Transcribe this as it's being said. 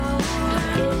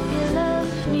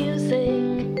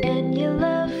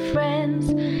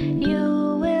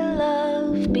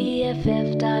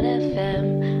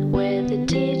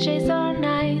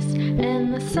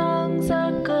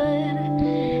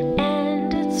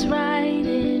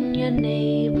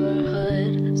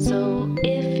neighborhood. So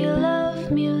if you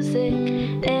love music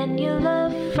and you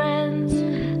love friends,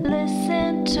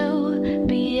 listen to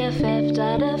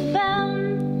BFF.fm.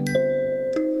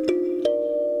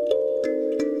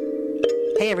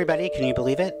 Hey everybody, can you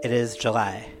believe it? It is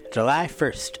July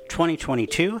 1st,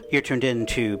 2022. You're tuned in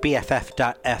to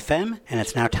BFF.fm, and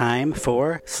it's now time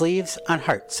for Sleeves on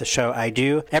Hearts, a show I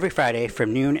do every Friday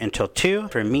from noon until 2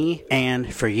 for me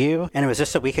and for you. And it was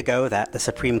just a week ago that the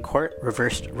Supreme Court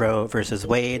reversed Roe versus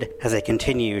Wade as they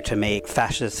continue to make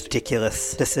fascist,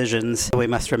 ridiculous decisions. We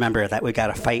must remember that we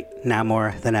gotta fight now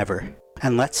more than ever.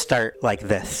 And let's start like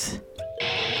this.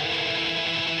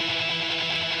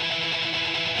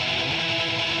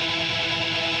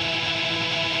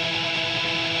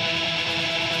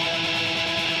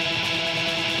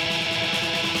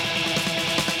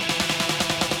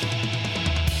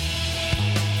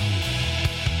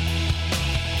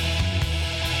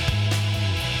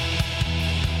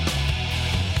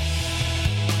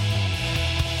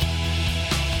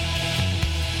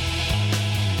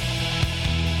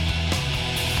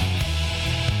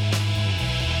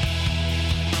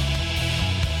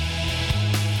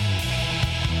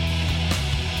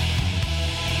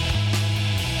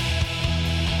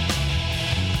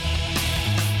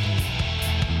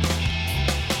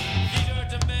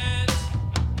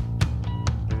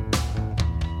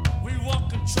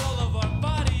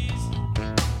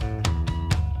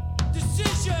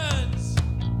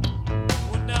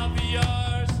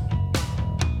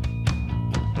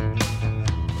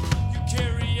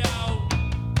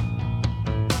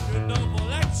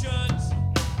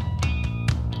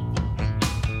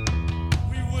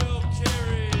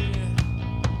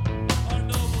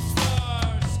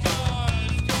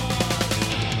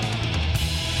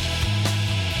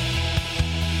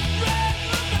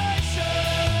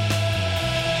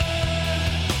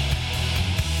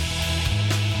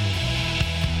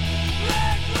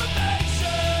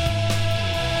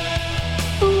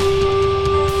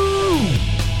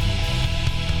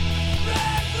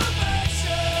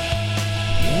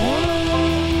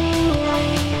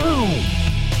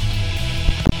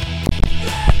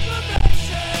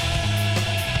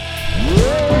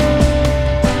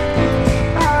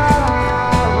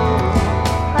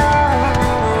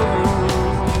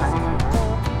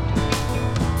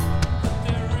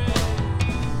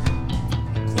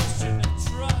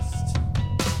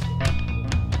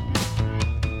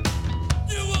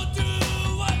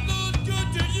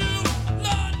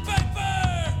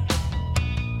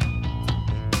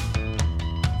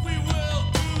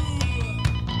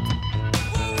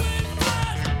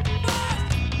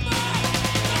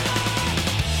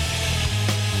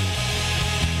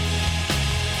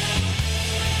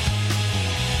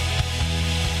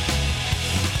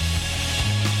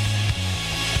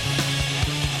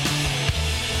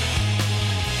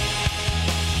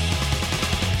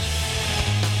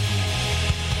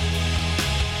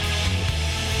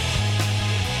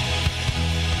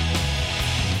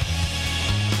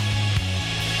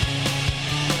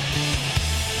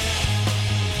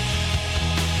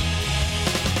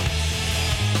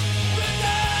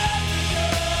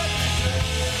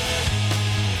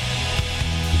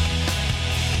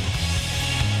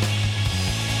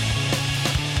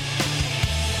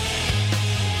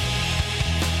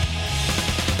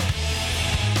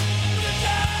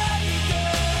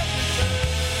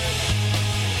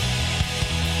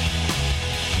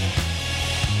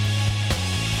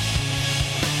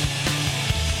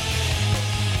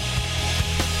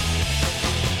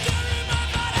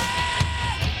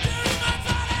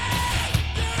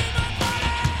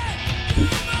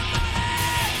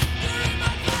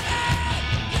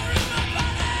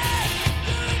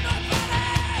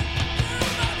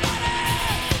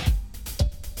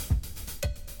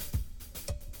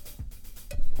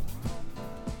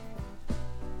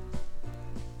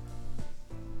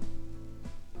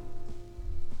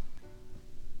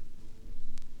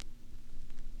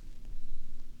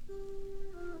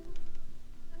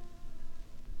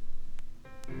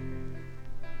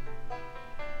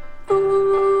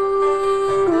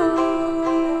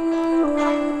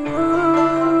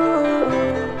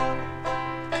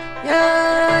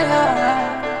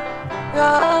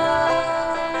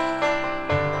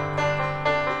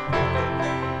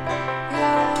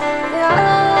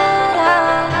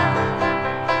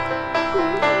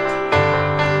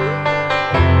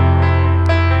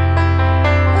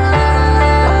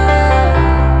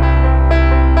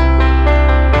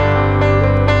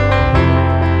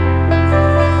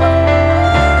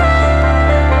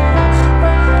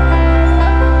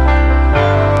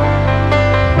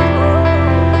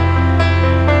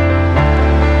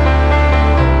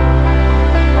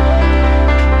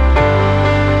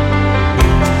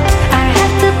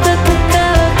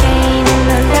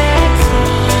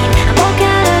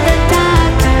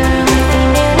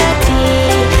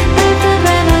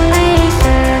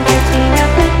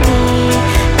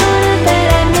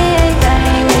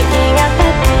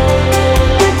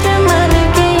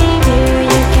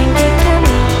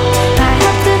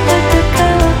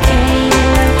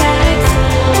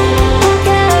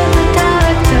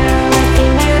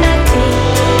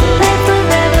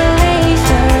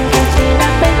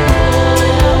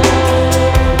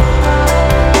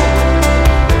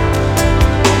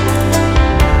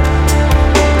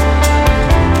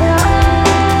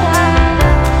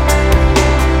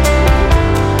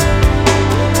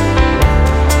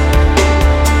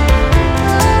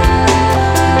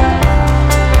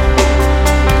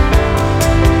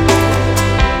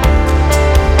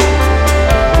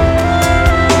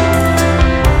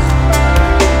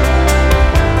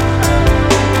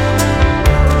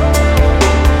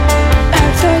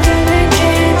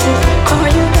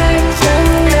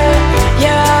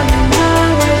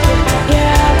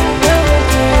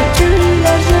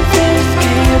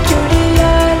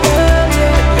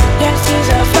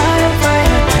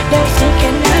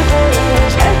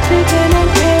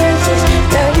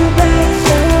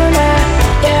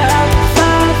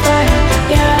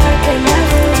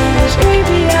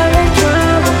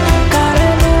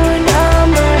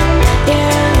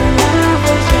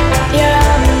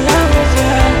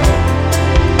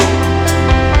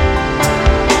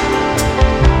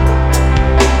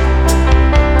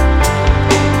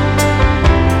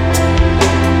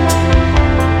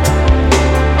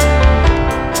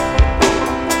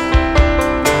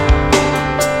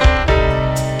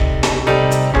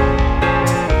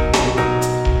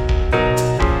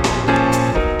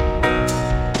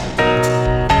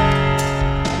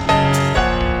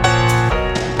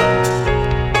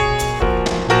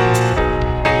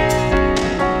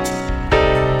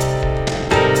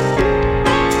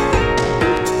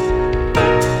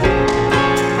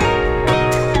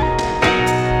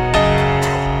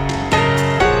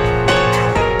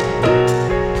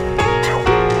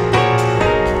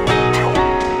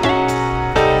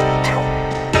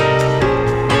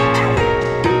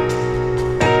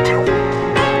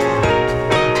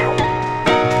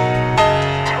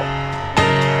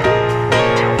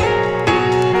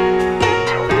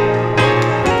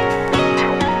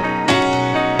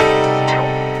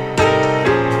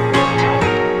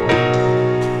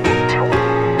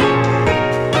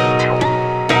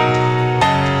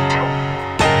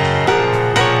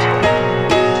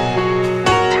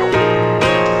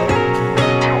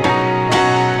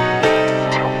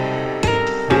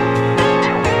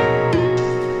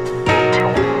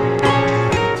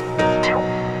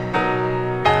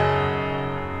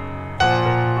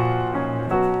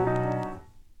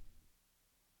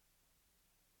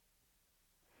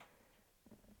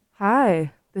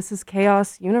 This is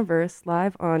Chaos Universe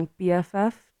live on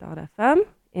BFF.FM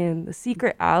in the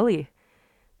Secret Alley.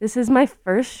 This is my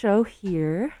first show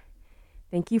here.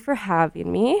 Thank you for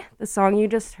having me. The song you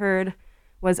just heard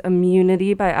was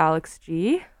Immunity by Alex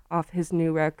G off his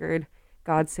new record,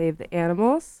 God Save the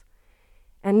Animals.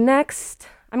 And next,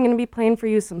 I'm going to be playing for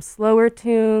you some slower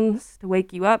tunes to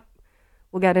wake you up.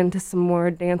 We'll get into some more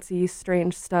dancey,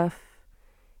 strange stuff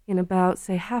in about,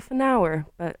 say, half an hour.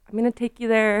 But I'm going to take you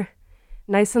there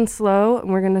nice and slow, and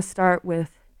we're going to start with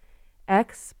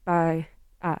X by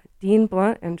Dean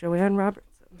Blunt and Joanne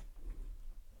Robertson.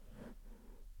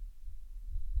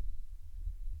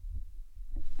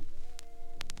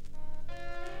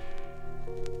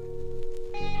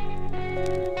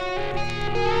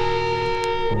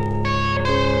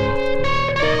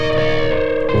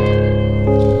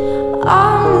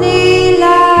 Only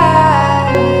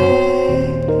like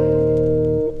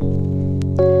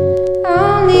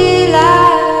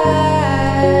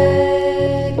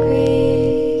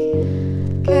we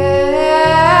can.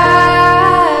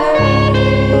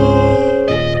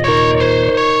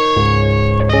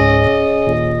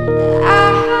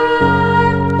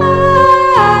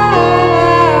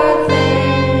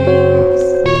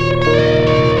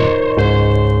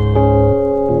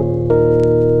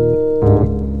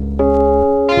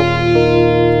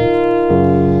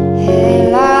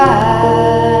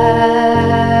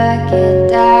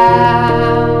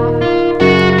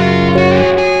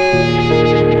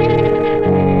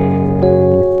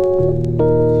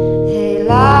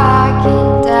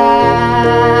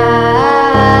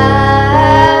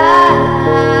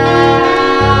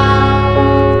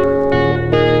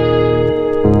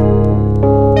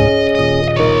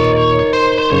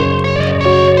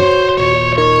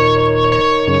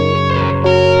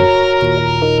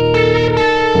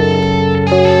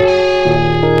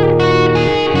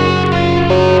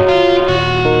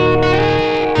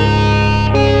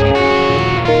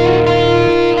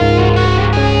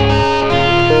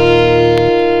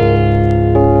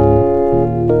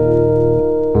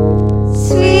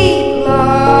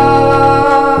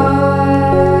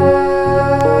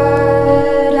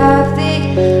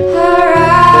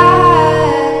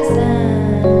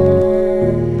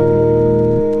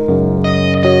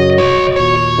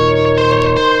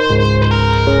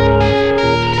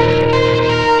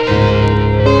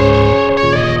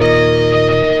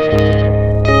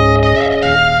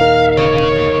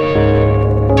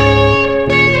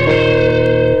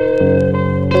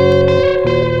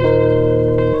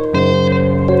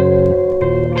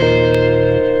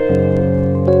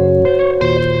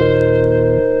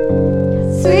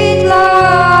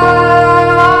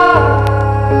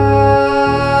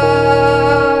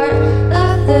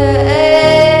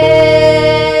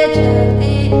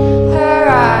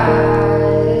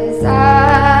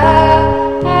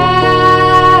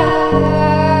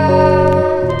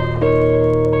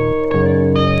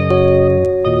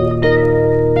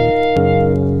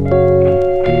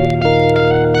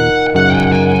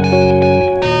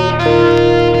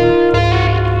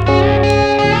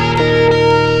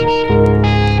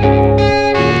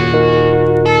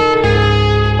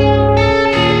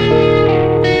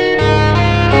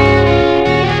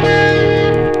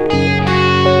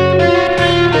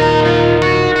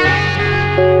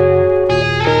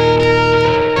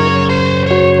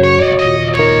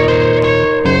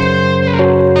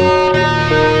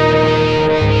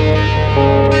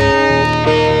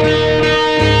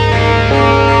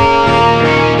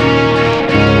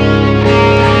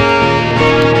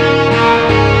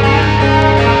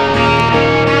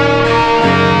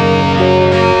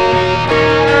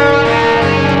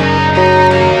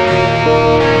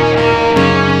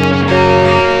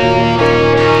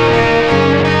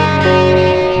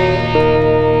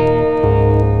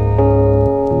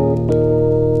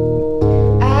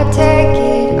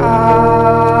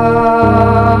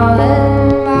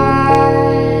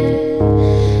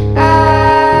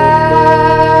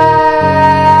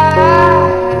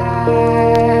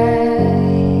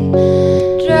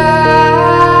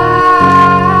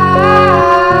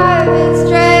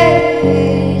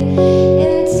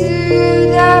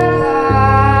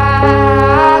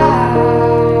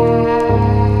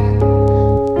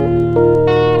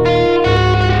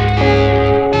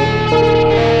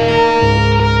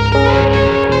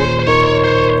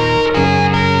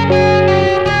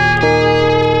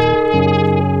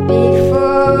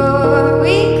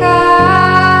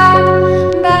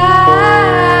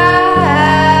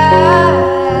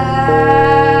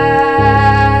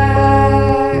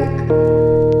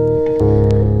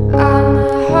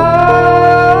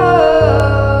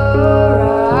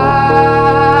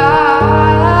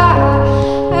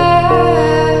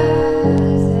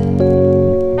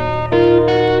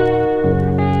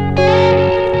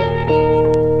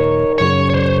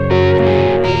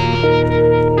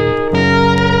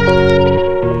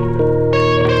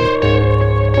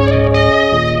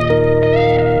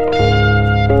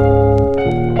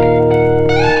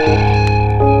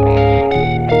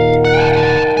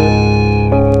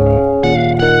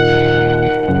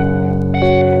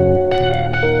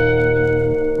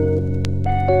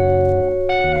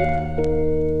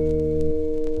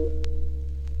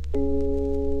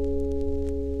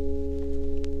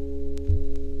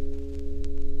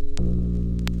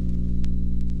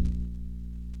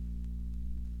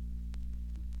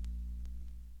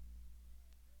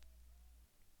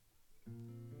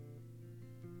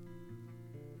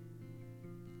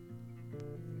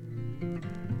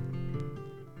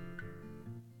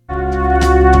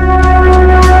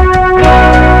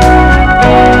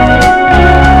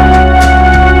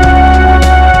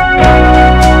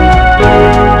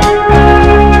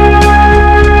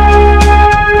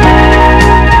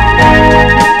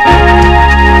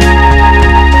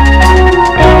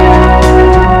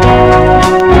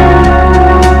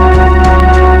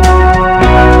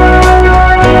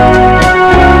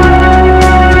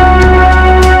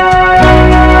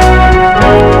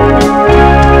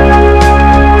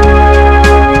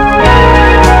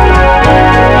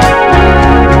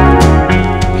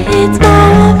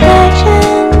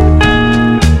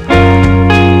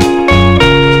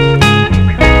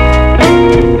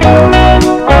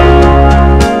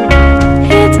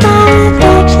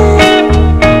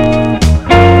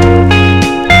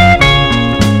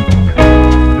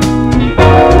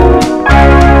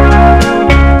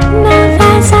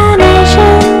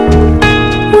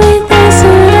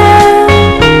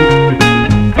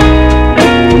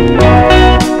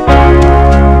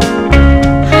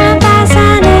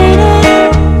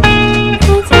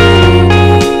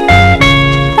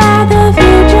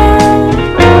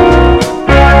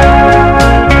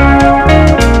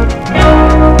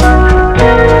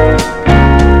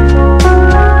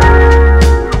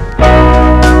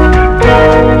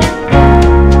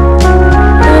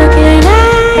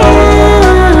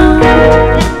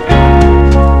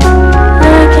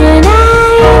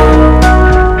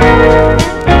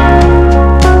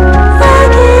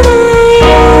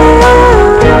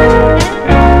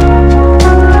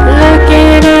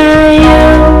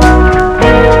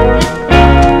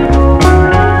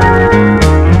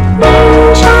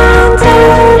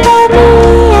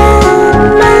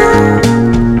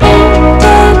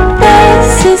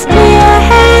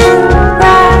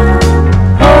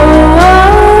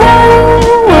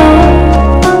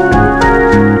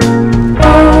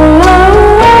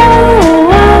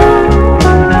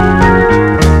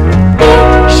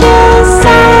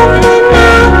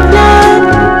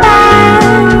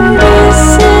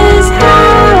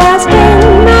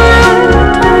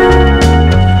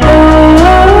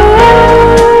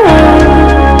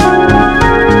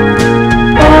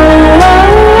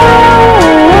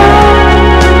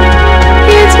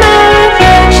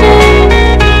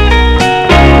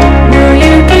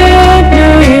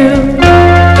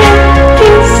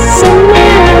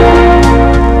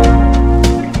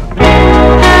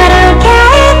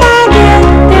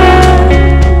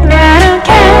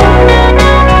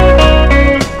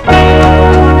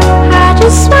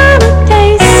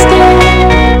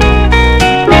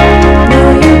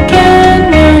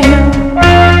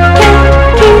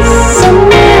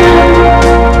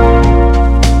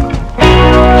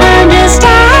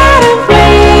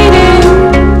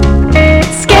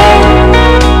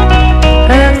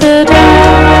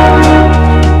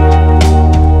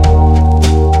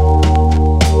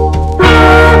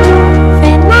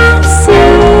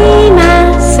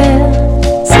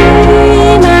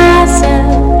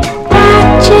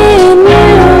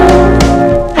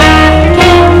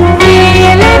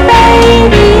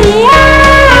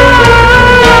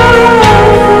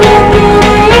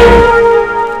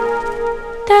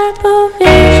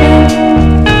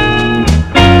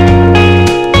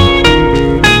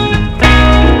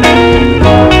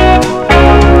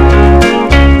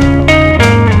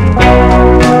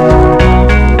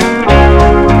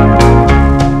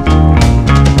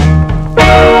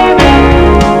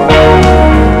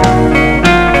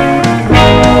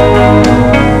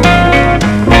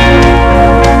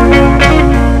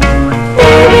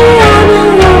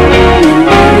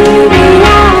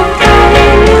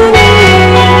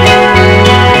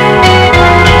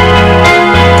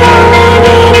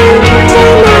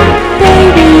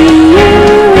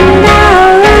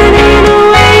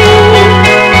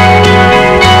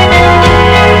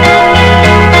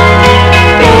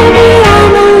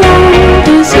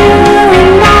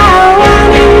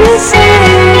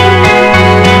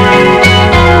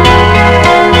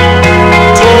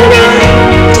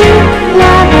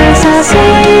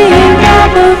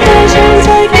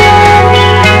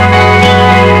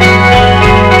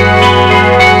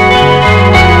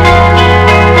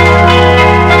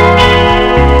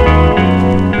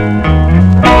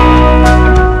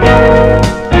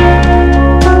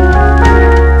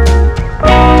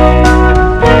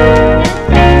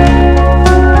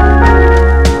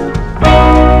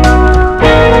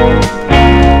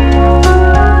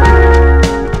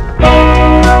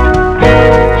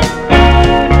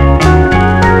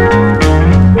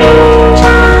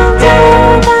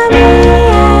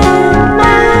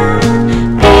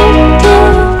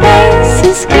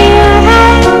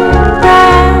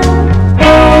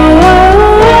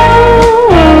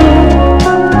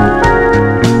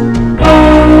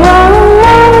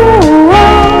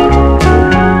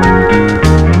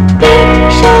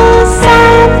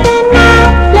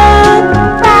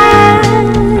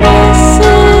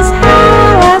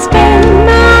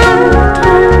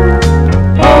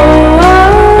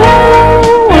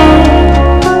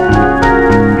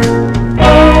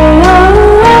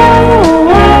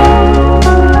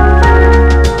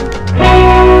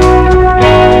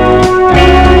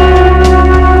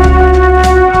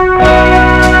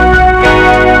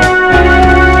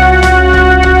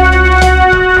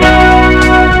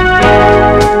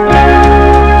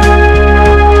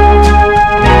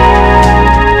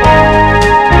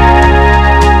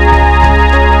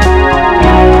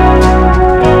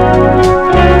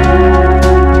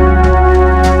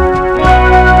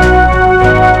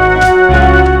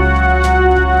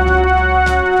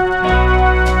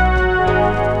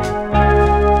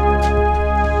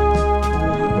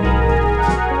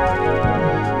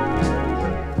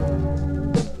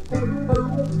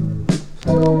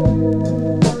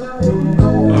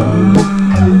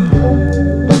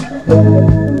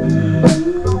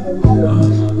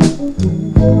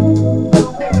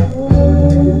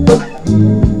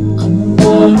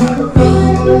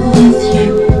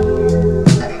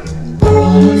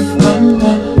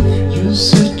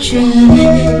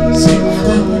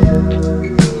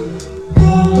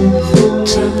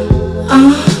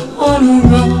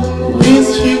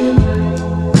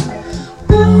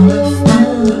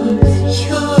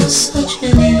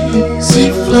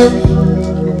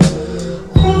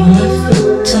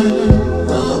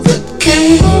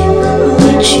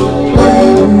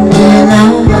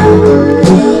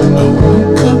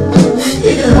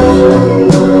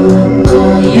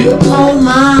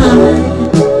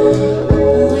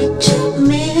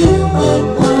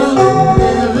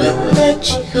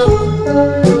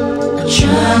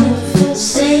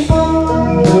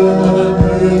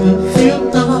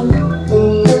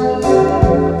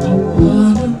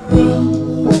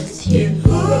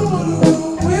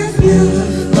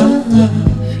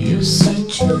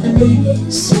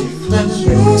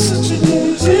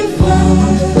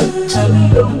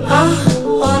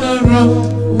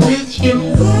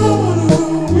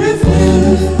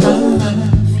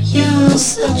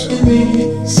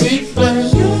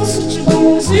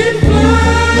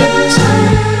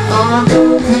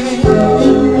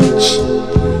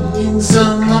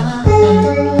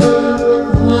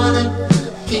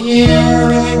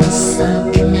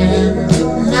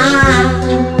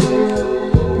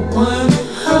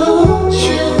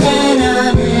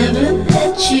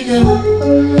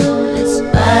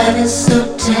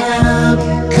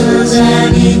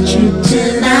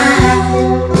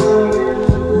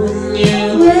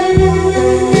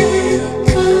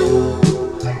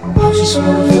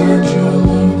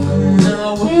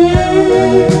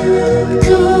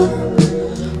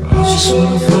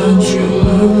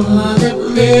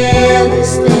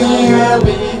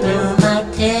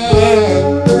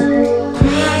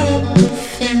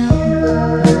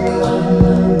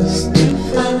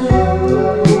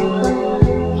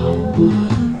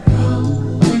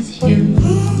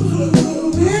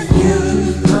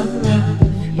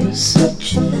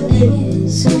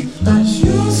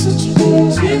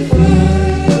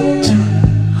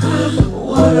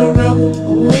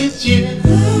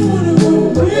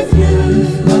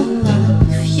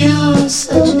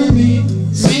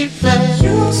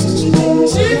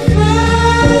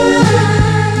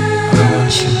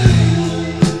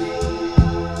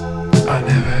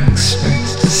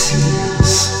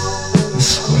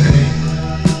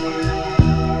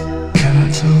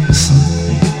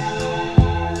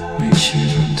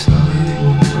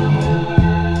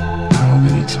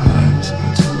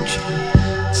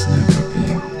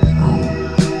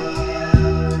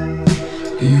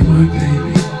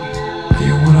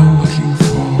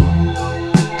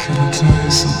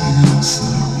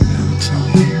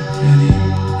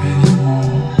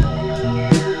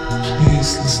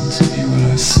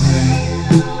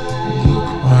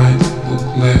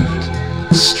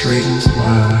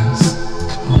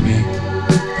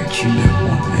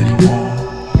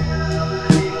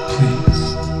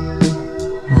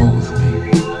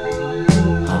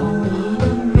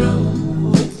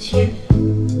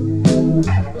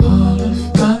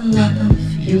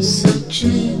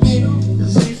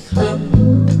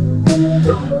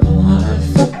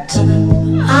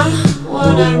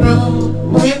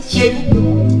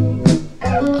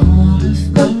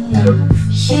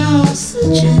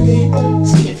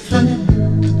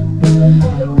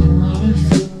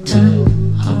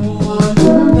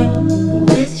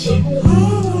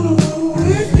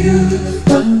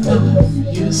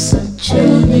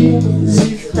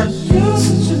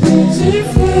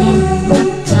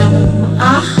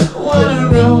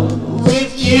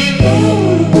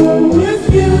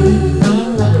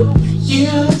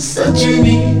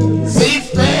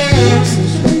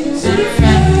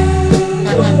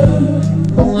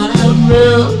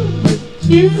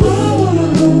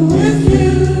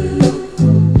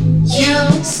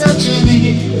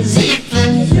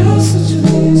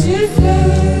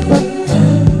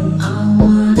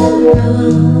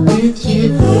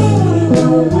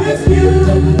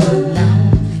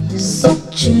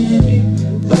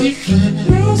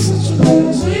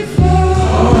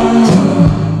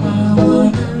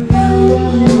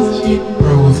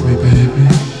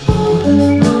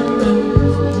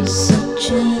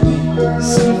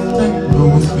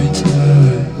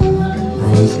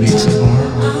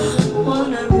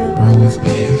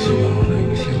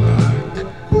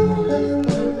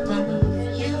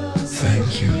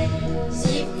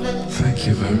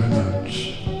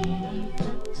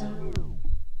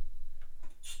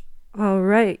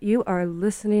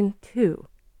 Listening to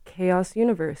Chaos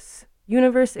Universe,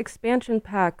 Universe Expansion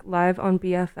Pack live on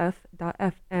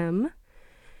BFF.FM.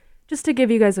 Just to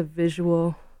give you guys a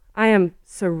visual, I am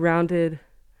surrounded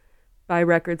by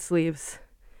record sleeves.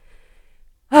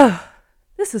 Oh,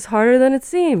 this is harder than it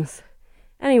seems.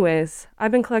 Anyways,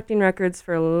 I've been collecting records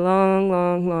for a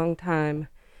long time,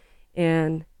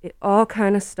 and it all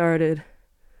kind of started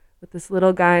with this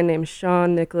little guy named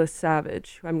Sean Nicholas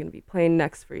Savage, who I'm going to be playing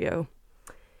next for you.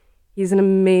 He's an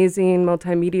amazing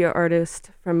multimedia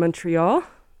artist from Montreal,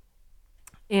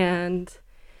 and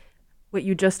what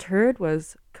you just heard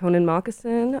was Conan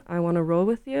Moccasin, I Want to Roll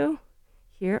With You,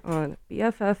 here on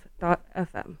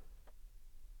BFF.FM.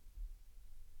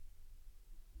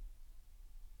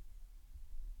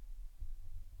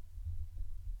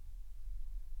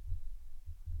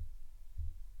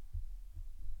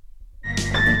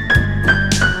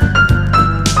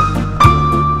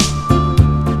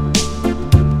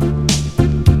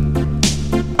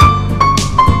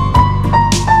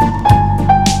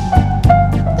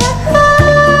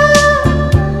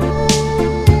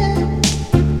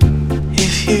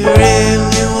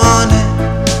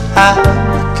 I'm the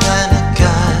kind of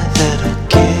guy that'll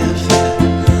give it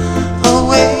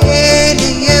away to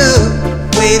you,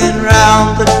 waiting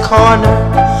round the corner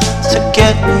to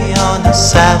get me on a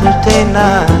Saturday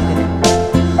night.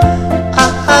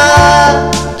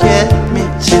 Get me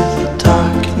to the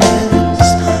darkness.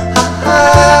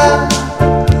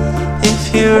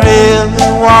 If you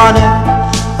really want it,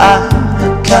 I'm the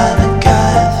kind of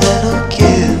guy that'll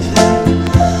give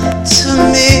it to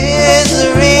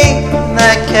misery.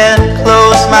 I can't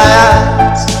close my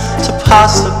eyes to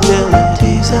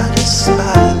possibilities I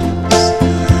despise.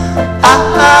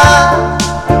 I'm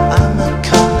a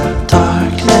common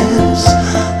darkness.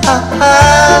 I'm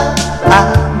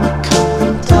a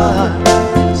common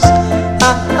darkness.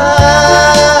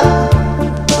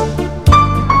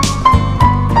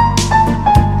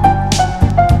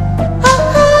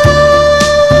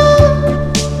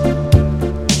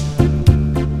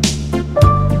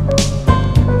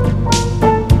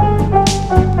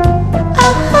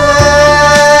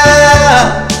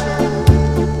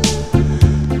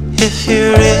 If you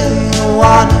really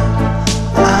want it,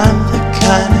 I'm the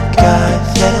kind of guy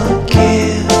that'll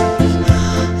give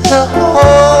the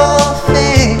whole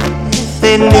thing. If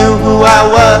they knew who I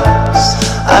was,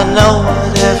 I know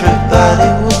what everybody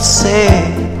would say.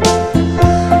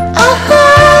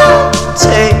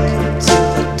 Take them to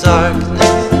the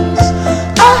darkness.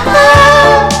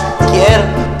 Get them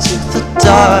to the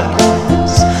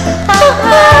darkness.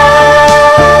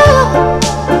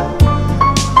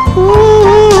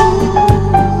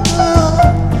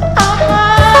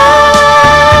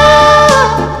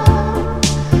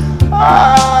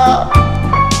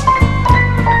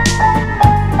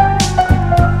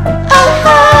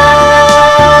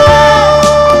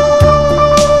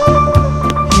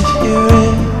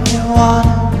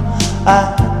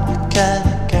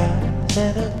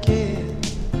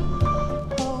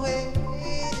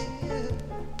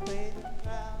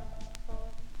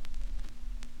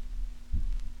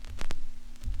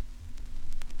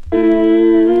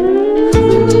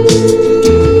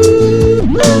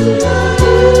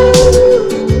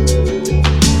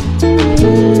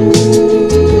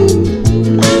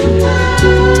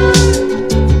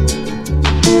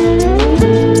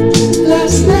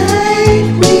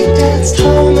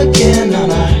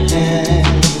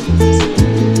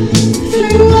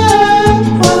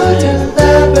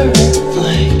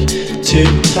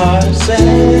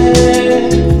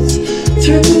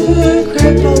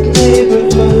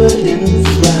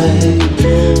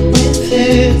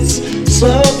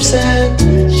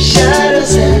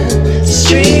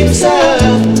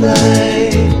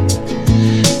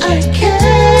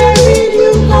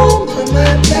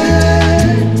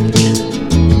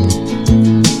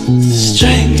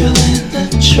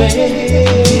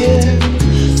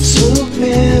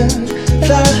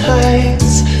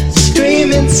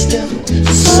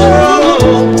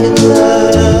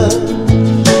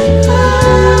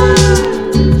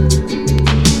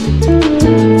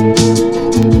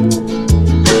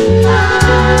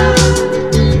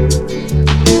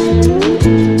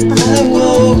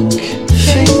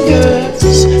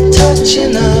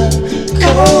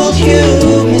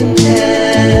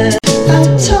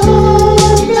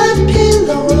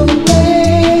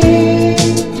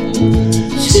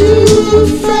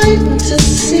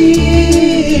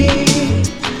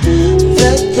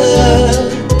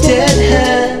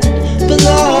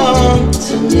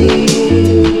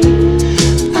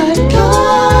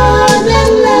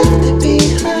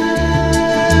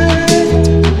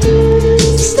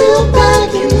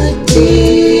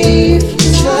 Deep,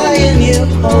 trying you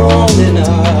home and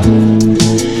on.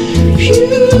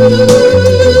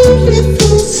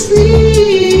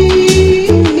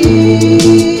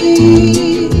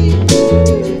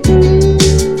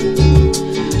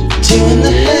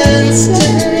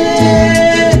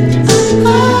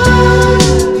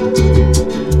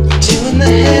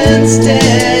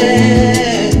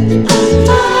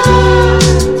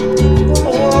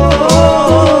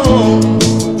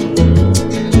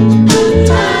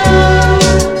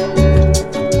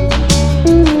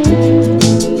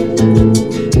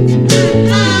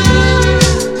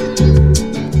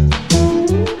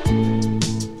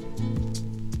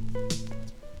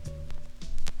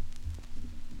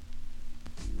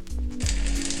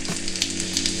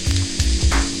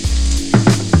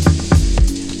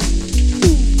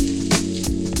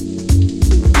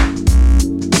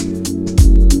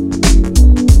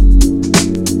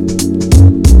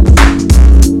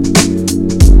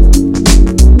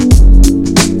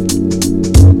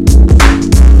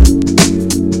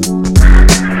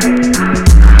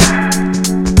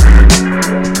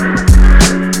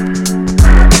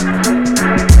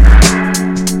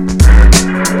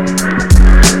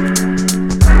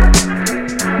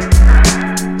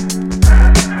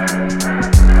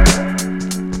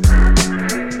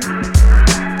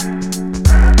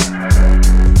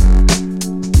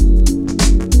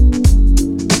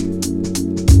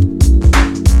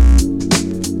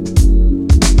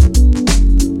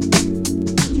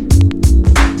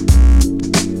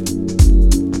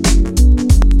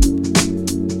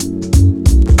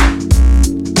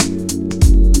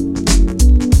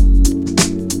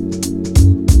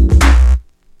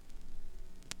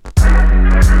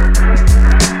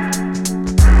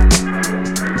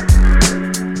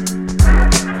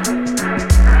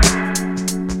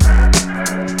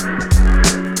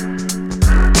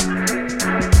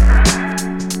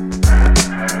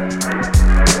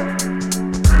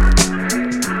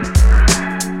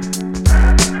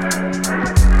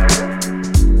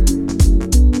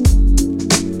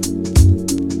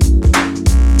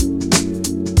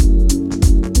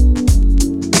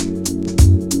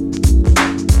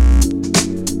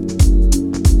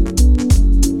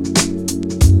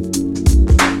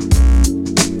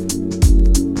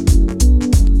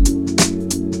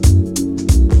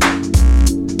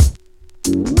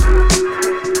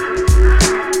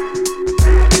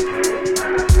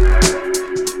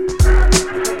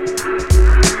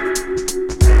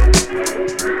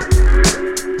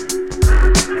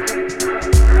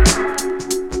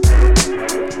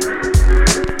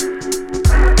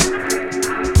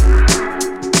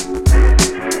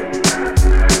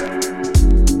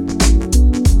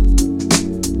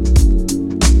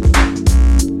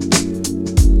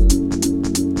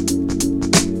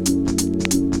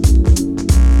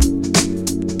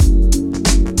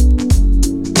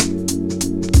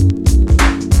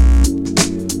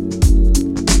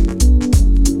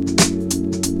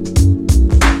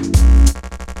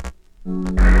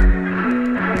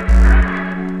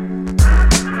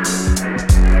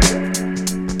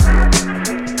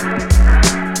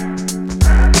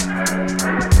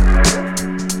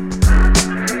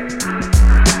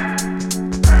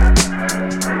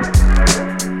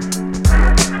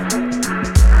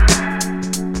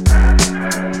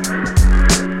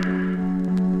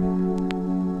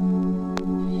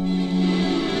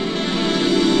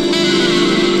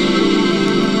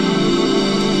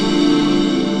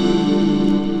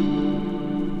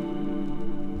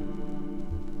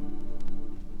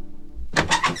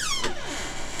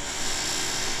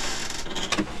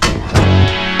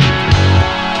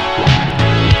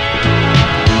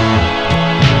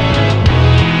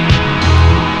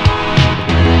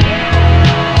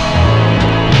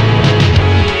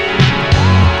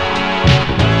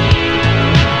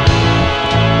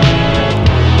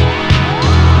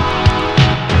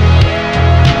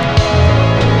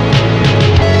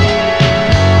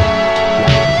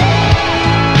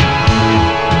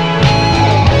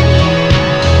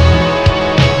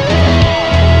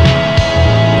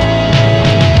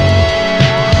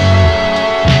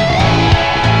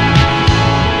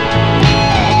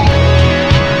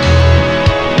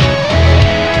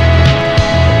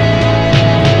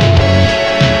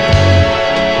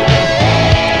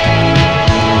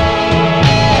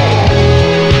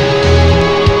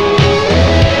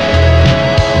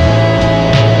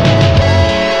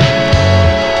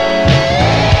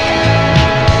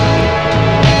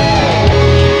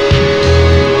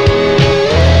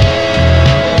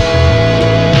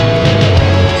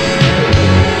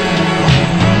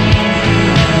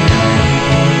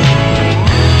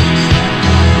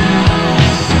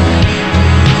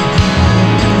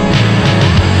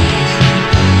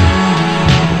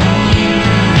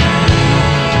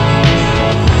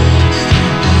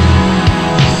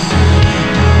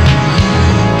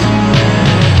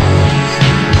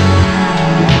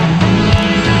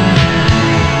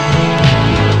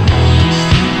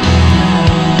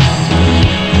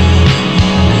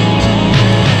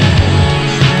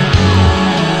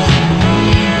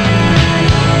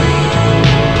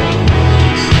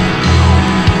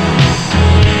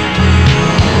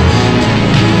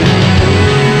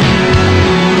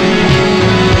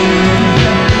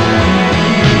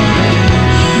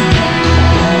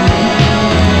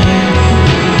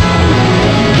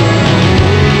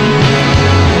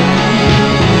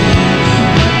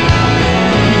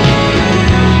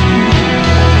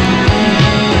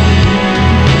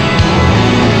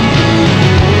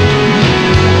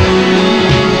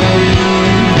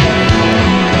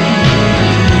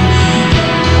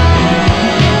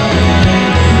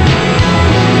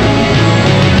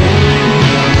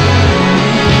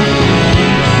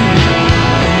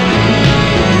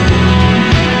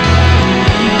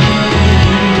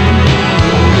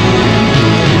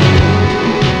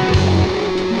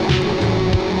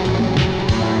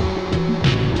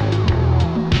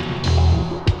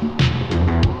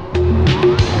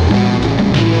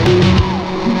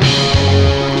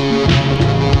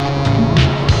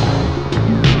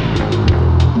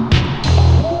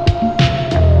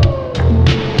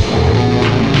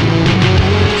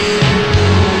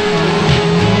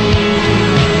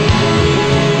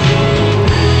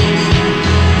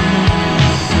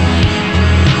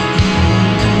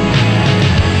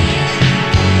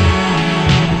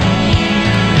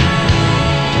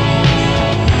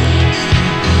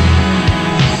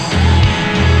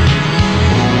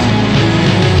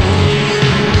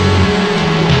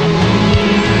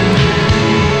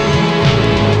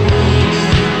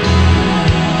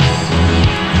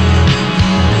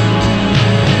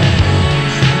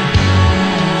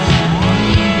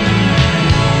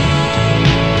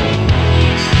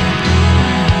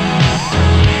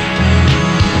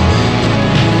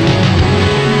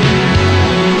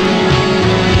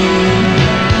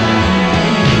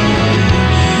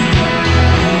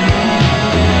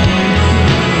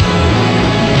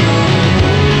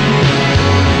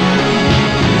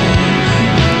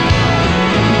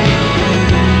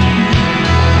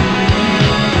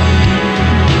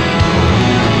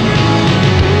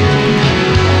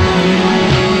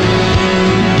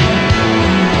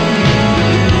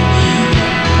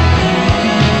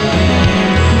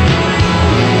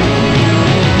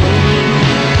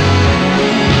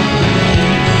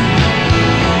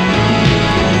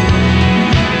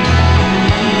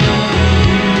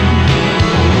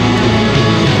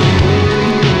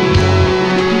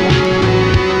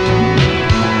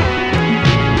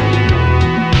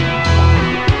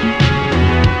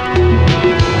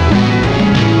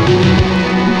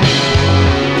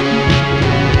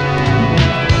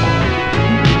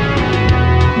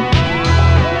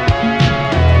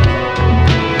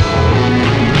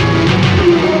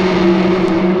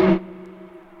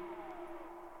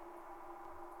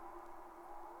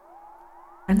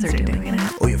 friends are doing it.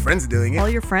 Oh, your friends are doing it. All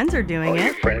your friends are doing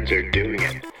it. Friends are doing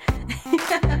it.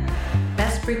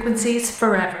 Best frequencies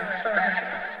forever.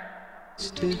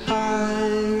 Stay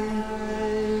high,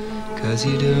 'cause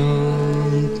you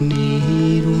don't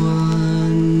need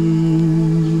one.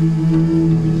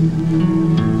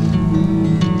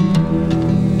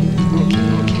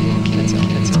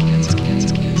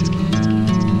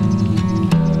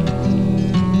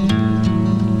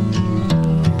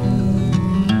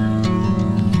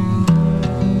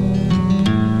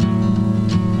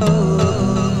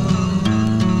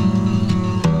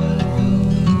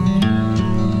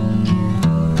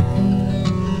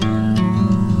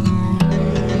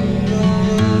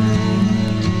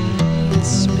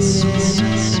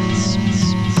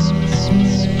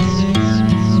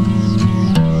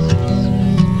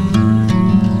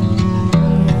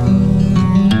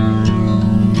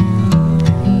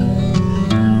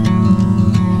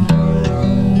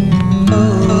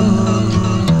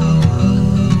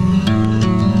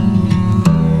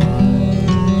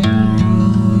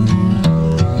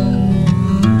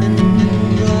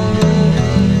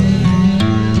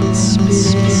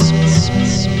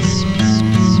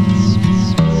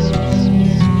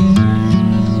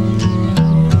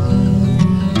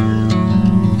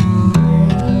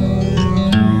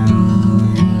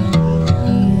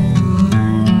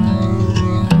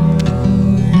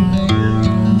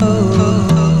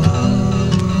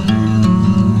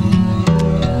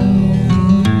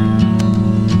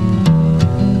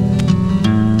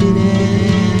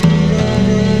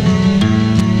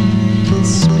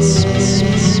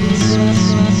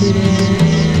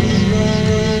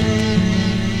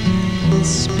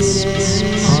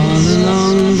 All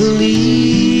along the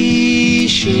lee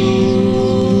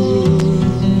shore,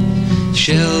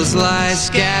 shells lie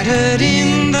scattered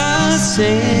in the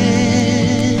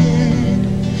sand,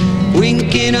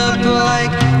 winking up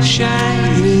like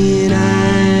shining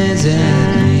eyes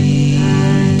at me.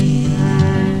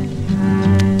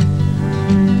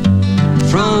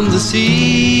 From the sea,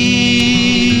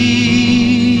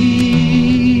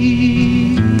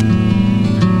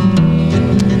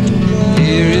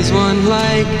 here is one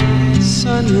like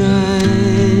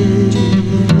sunrise.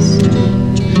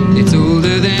 It's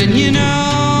older than you know.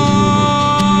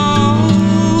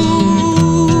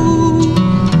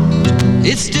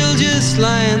 It's still just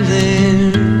lying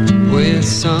there with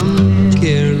some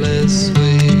careless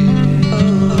way.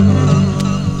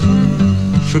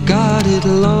 Forgot it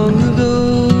long ago.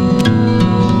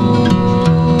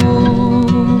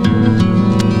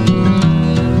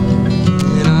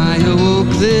 And I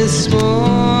awoke this morning.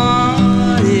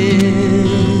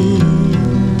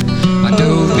 I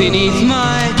dove beneath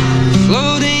my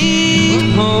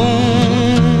floating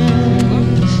home,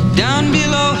 down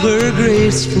below her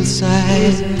graceful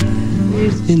side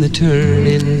in the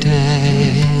turning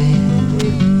tide,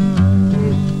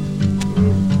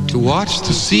 to watch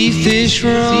the sea fish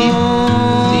roam.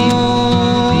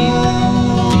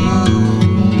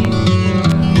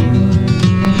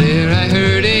 There I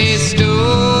heard a story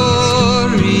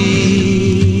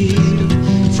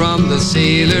from the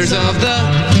sailors of the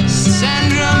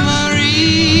Sandra Marie.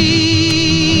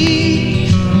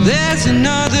 There's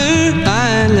another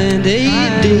island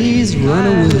 8 days run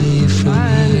away from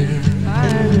here.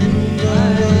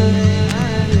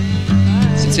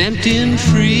 It's empty and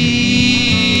free.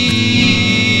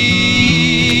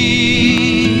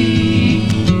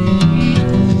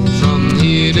 From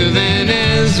here to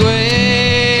Venezuela,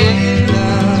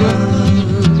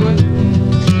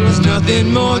 there's nothing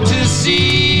more to see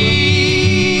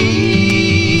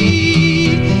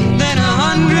than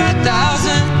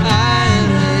 100,000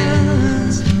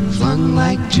 islands flung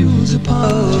like jewels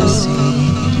upon the sea.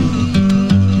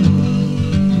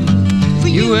 For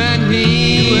you and me.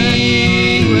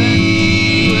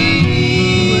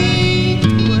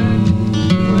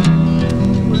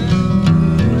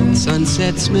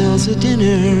 Sunset smells of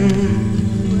dinner.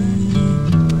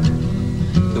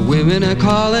 The women are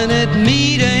calling it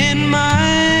meat in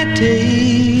my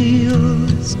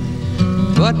tales.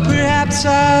 But perhaps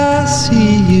I'll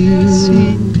see you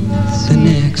the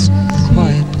next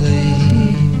quiet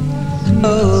place.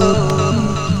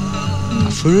 Oh, I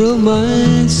furl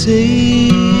my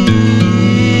sails.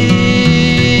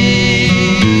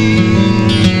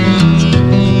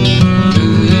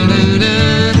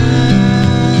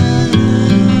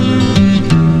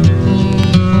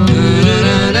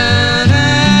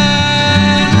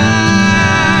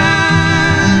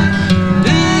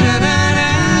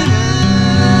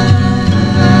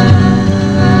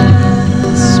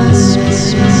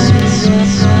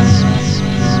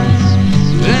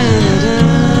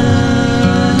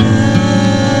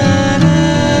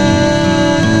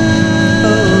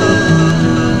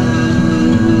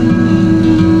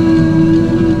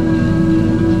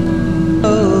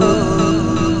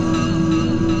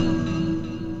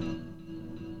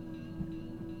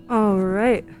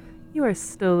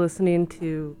 listening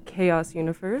to Chaos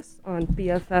Universe on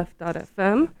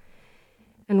BFF.fm,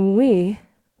 and we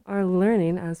are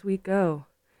learning as we go.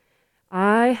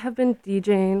 I have been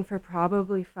DJing for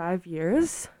probably 5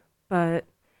 years, but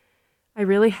I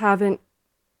really haven't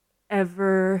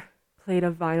ever played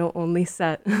a vinyl-only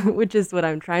set, which is what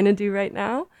I'm trying to do right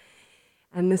now.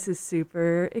 And this is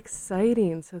super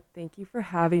exciting, so thank you for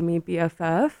having me,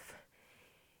 BFF.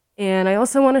 And I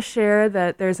also want to share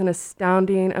that there's an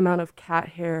astounding amount of cat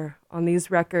hair on these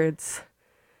records.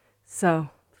 So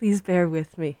please bear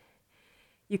with me.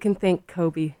 You can thank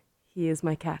Kobe. He is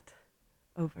my cat.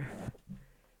 Over.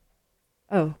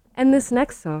 Oh, and this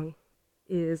next song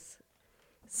is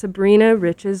Sabrina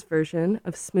Rich's version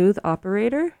of Smooth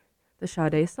Operator, the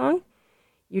Sade song.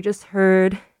 You just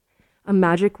heard a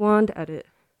Magic Wand edit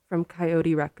from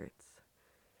Coyote Records.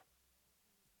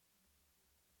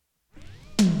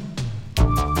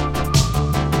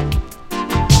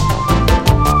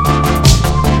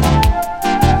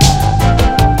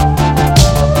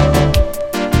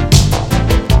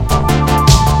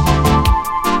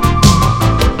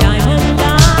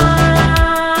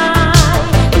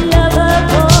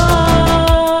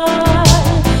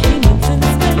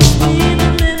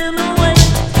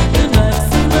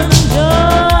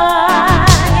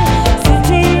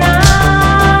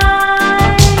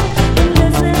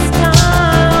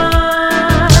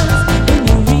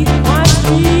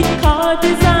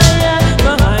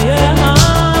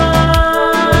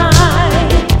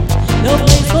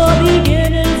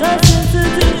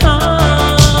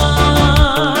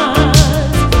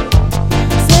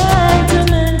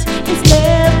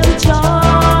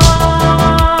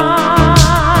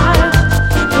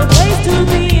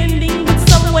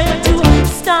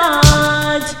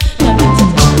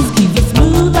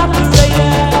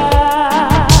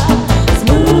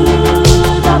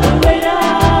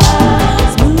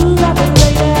 Smooth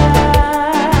operator.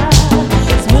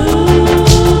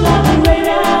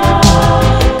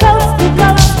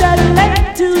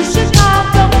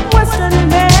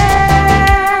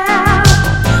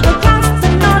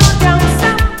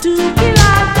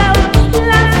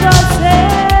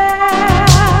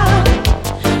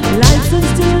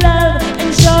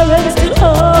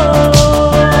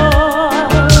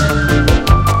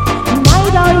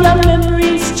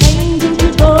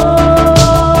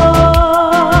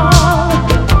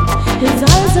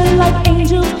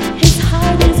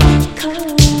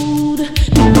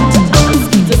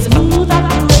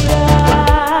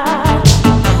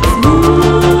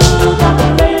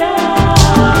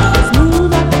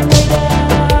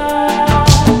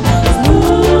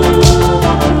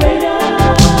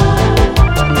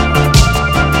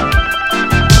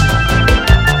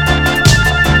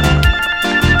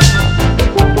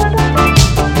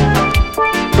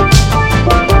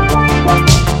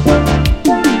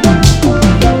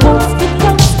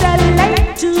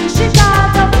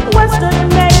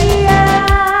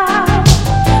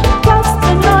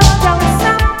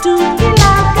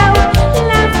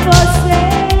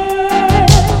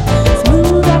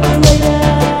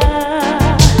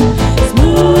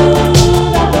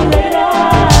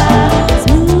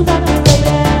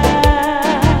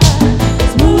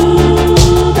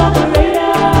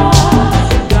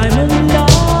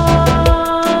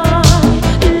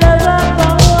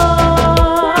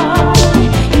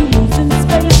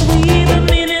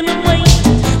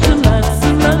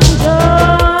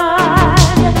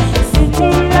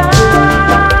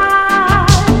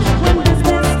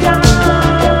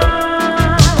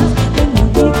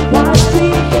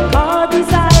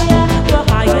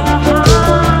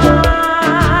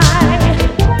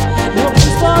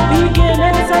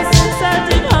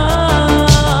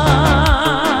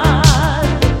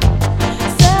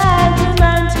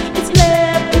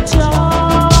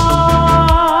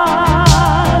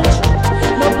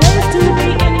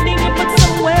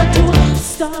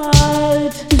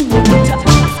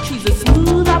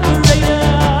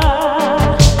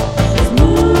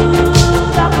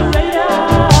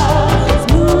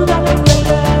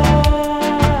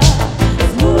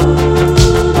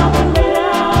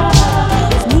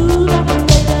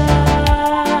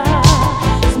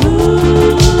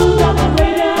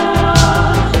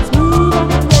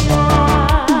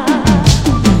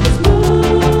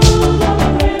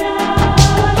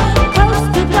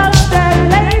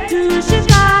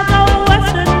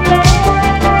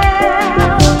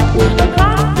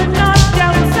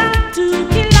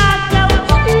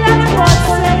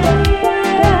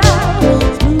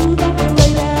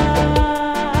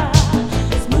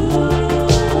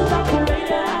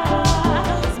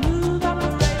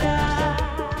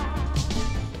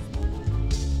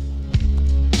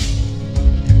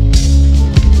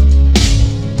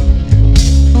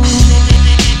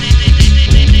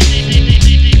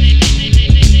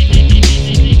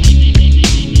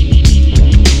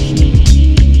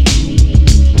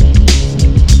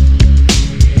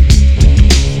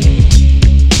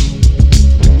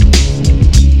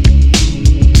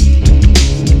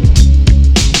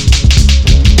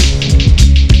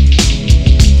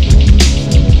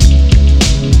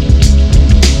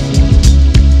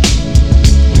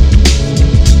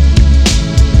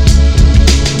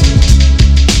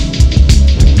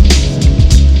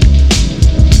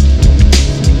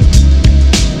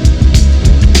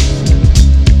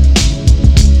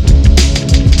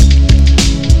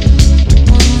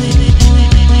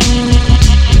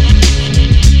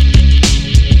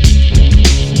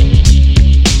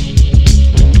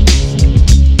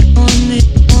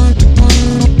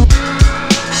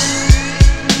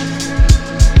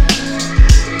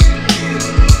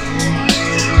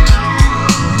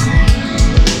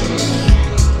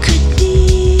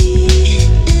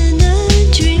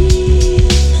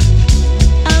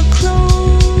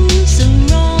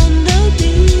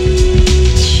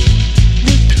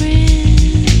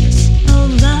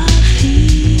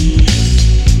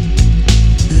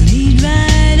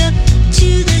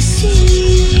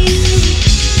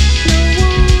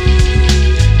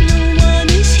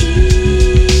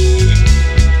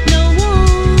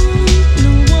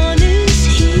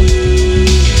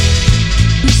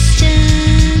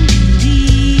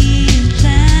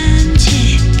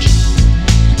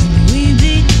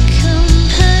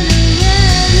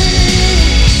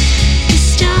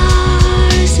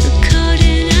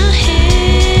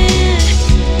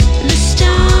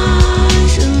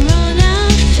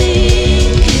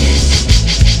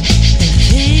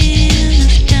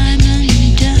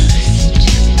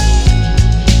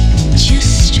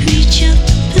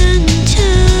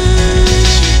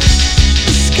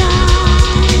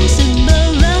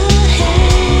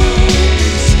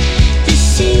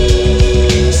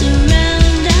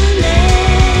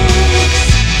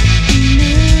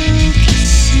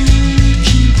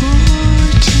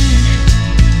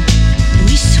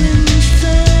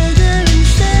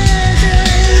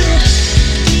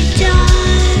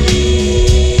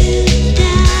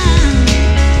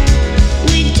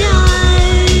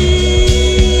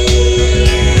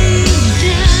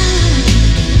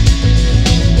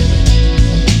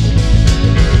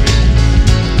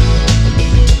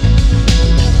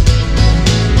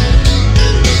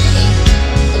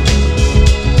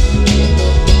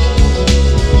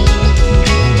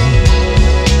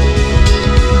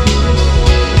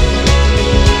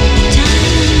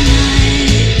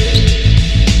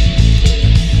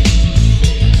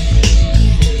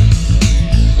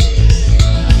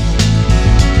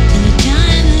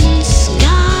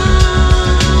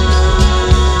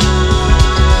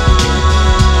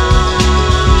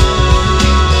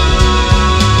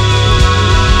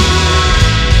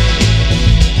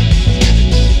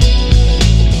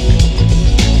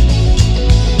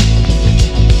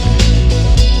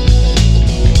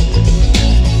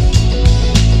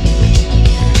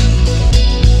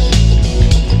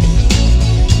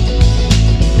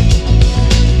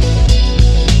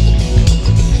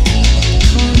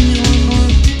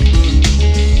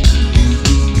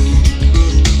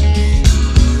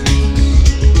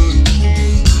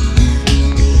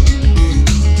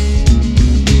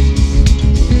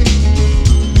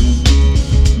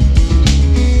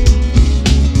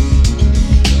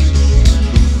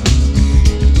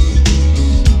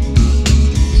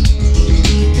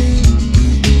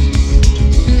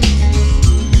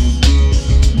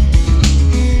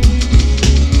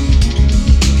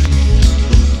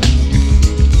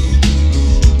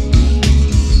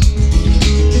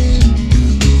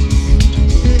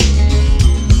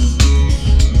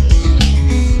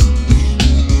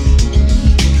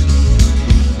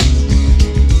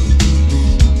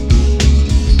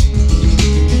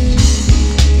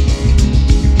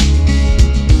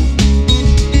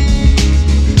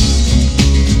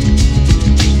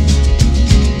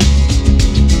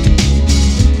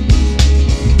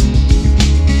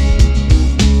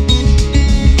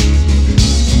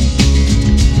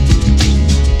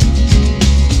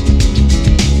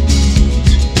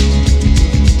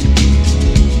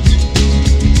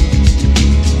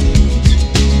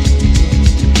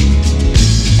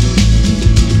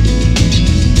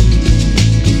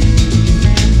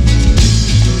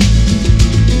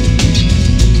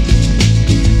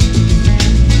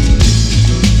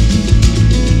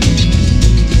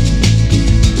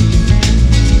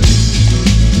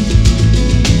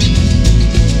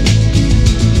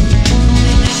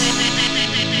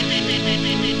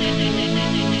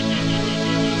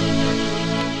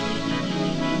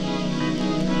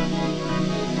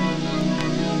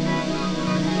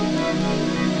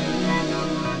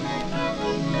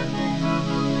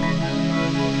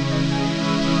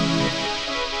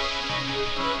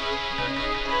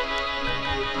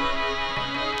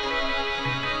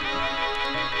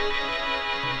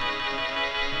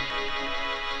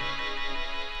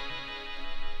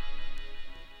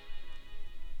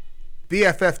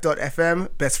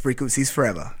 BFF.FM, best frequencies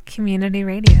forever. Community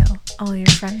radio. All your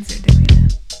friends are doing it.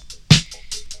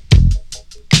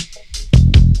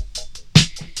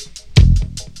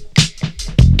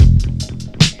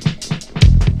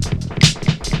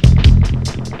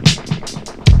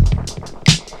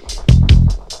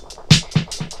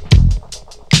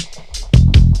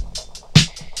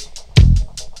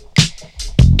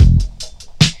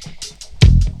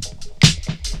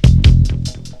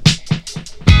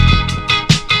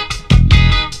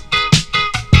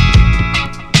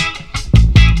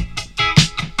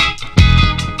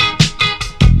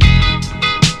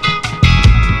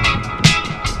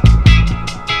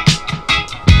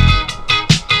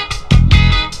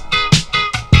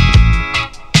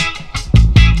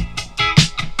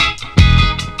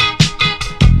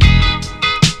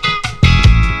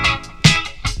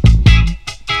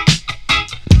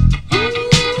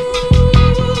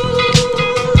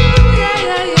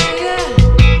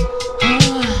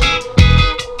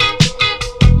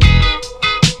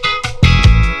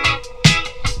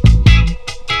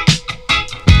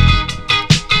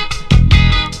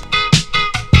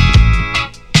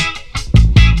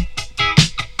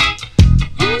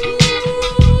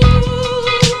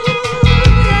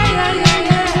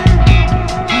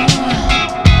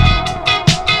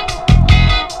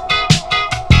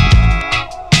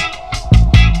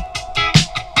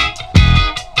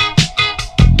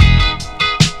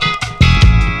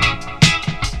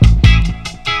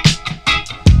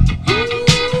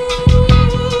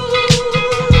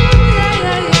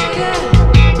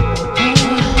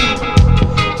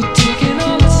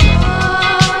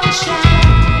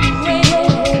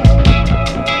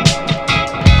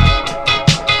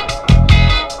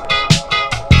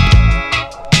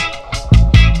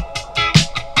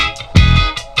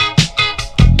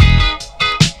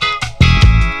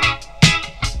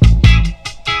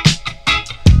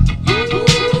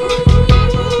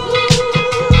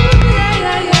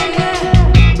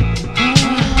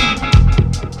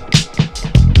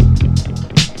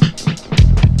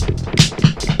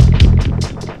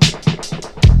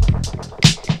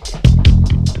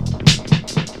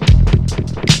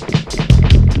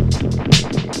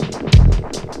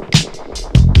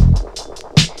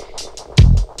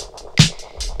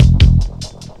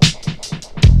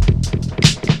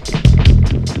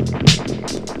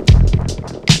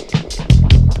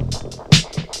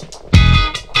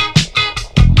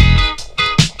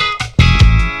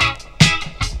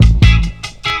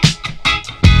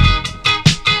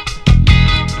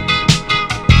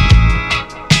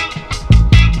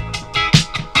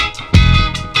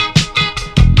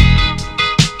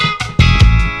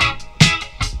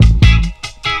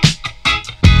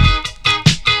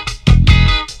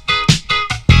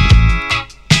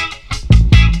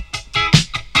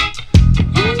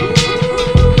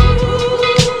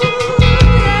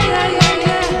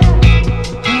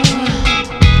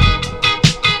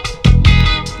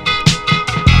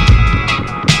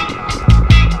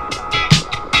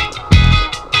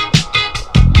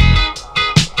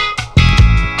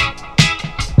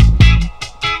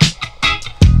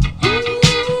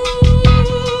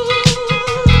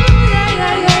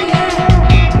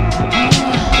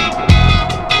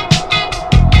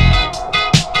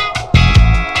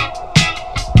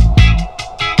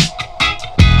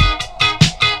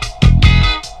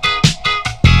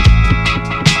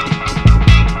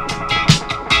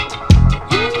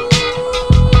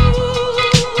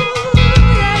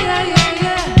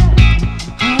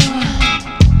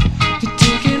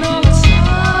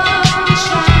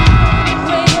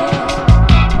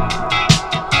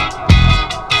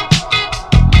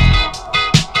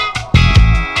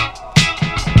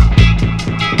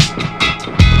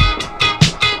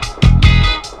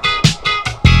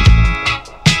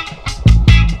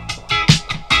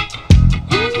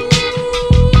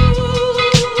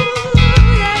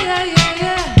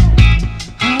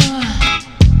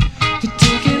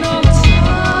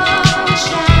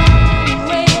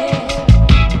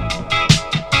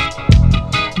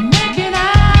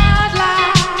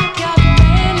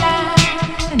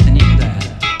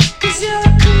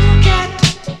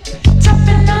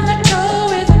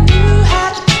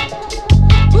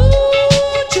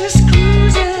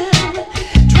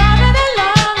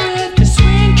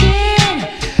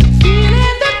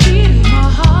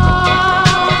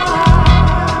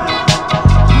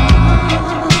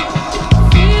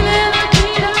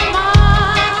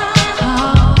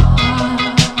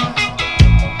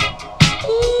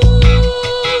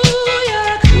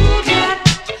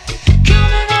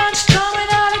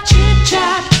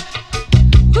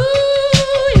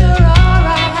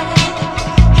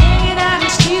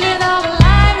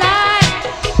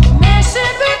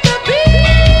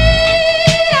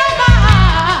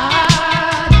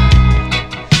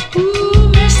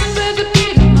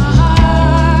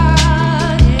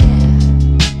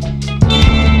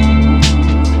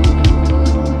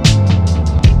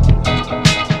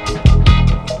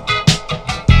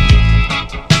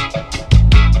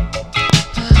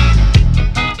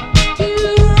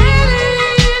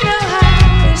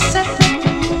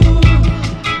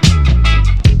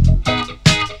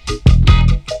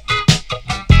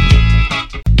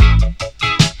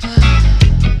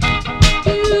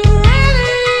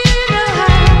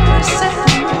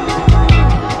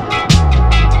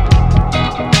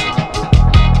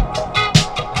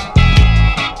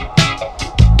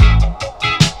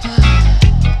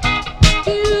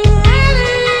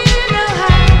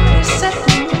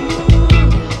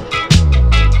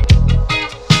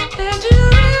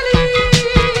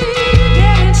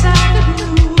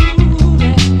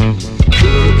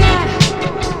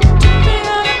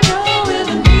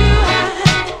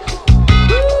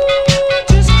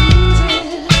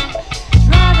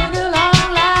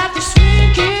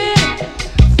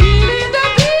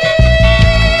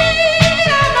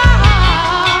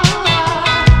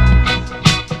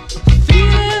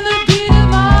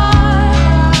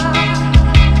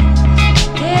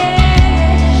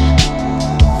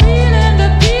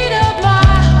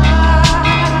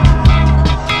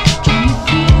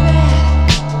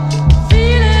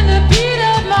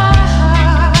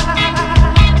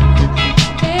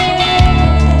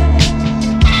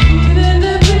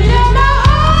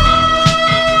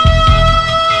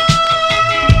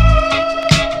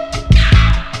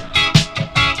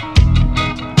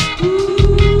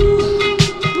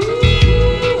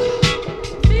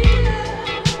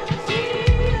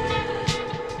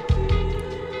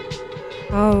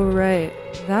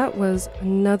 was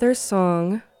another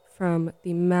song from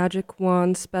the Magic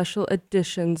Wand Special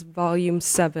Editions Volume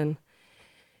 7.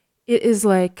 It is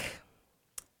like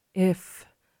if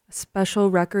a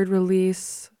special record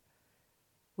release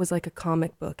was like a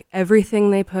comic book.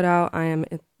 Everything they put out, I am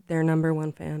their number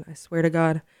one fan, I swear to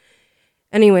God.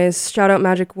 Anyways, shout out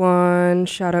Magic Wand,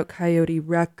 shout out Coyote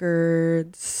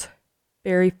Records.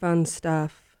 Very fun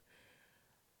stuff.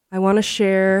 I want to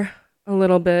share a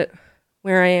little bit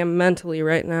where I am mentally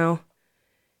right now.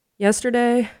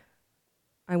 Yesterday,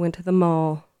 I went to the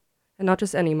mall, and not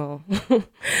just any mall. I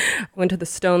went to the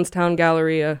Stonestown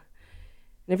Galleria.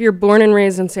 And if you're born and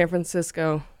raised in San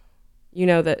Francisco, you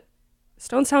know that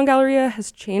Stonestown Galleria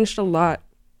has changed a lot.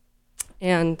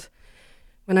 And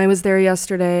when I was there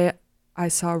yesterday, I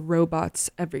saw robots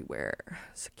everywhere.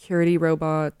 Security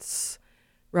robots,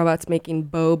 robots making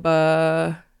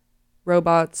boba,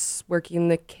 robots working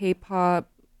the K-pop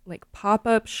like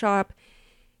pop-up shop.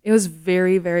 It was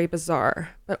very, very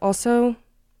bizarre, but also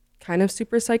kind of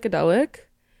super psychedelic.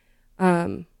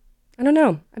 I don't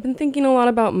know. I've been thinking a lot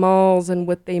about malls and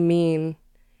what they mean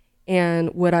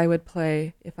and what I would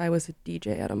play if I was a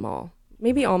DJ at a mall.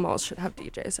 Maybe all malls should have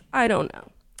DJs. I don't know.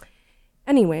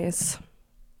 Anyways,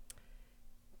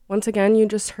 once again, you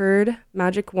just heard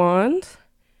Magic Wand.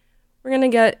 We're going to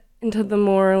get into the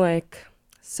more like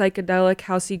psychedelic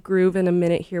housey groove in a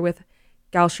minute here with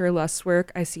Galsher Lust's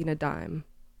work, I Seen a Dime.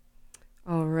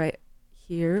 All right,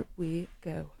 here we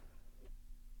go.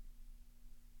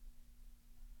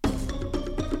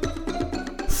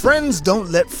 Friends don't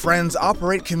let friends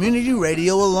operate community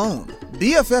radio alone.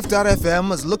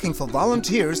 BFF.FM is looking for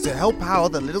volunteers to help power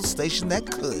the little station that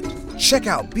could. Check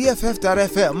out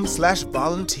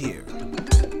BFF.FM/volunteer.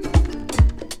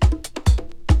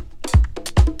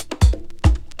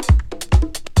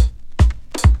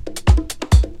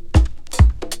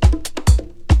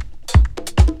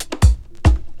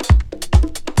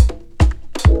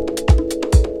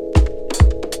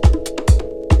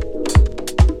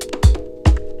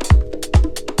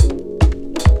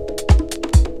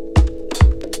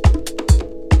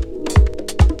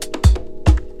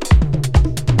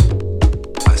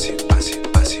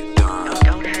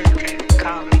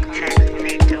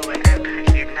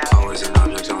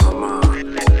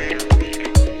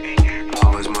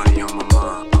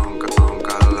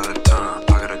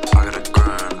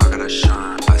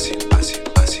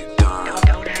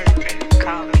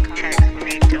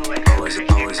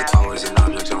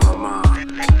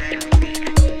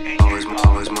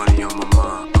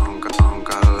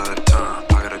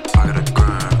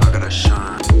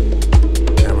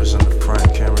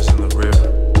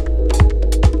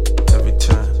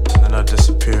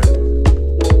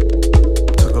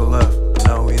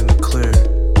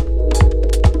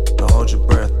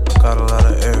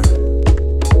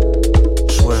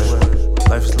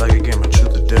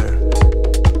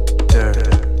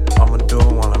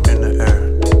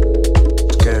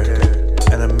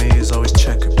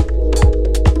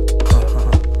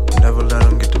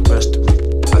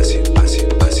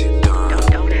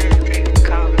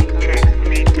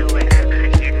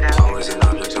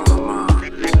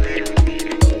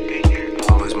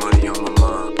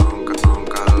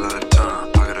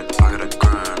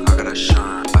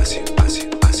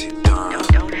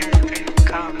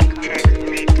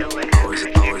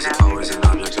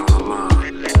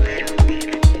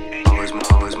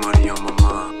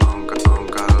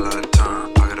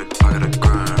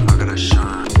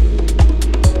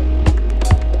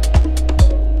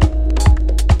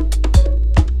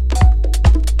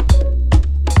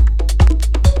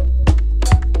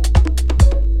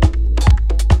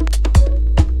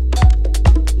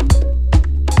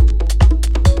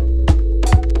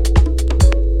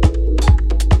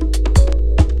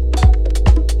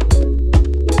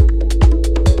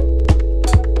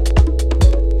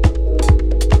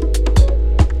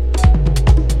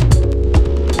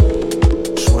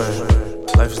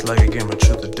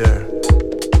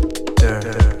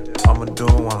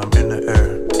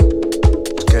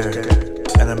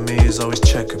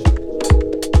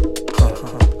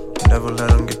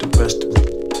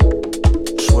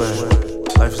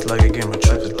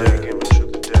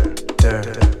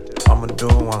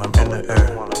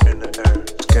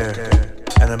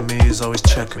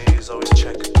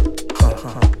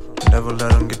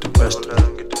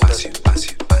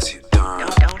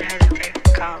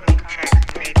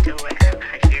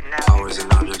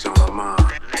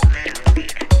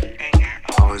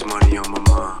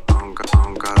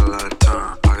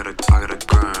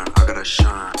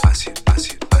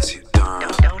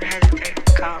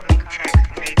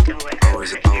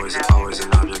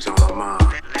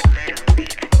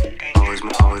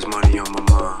 Always money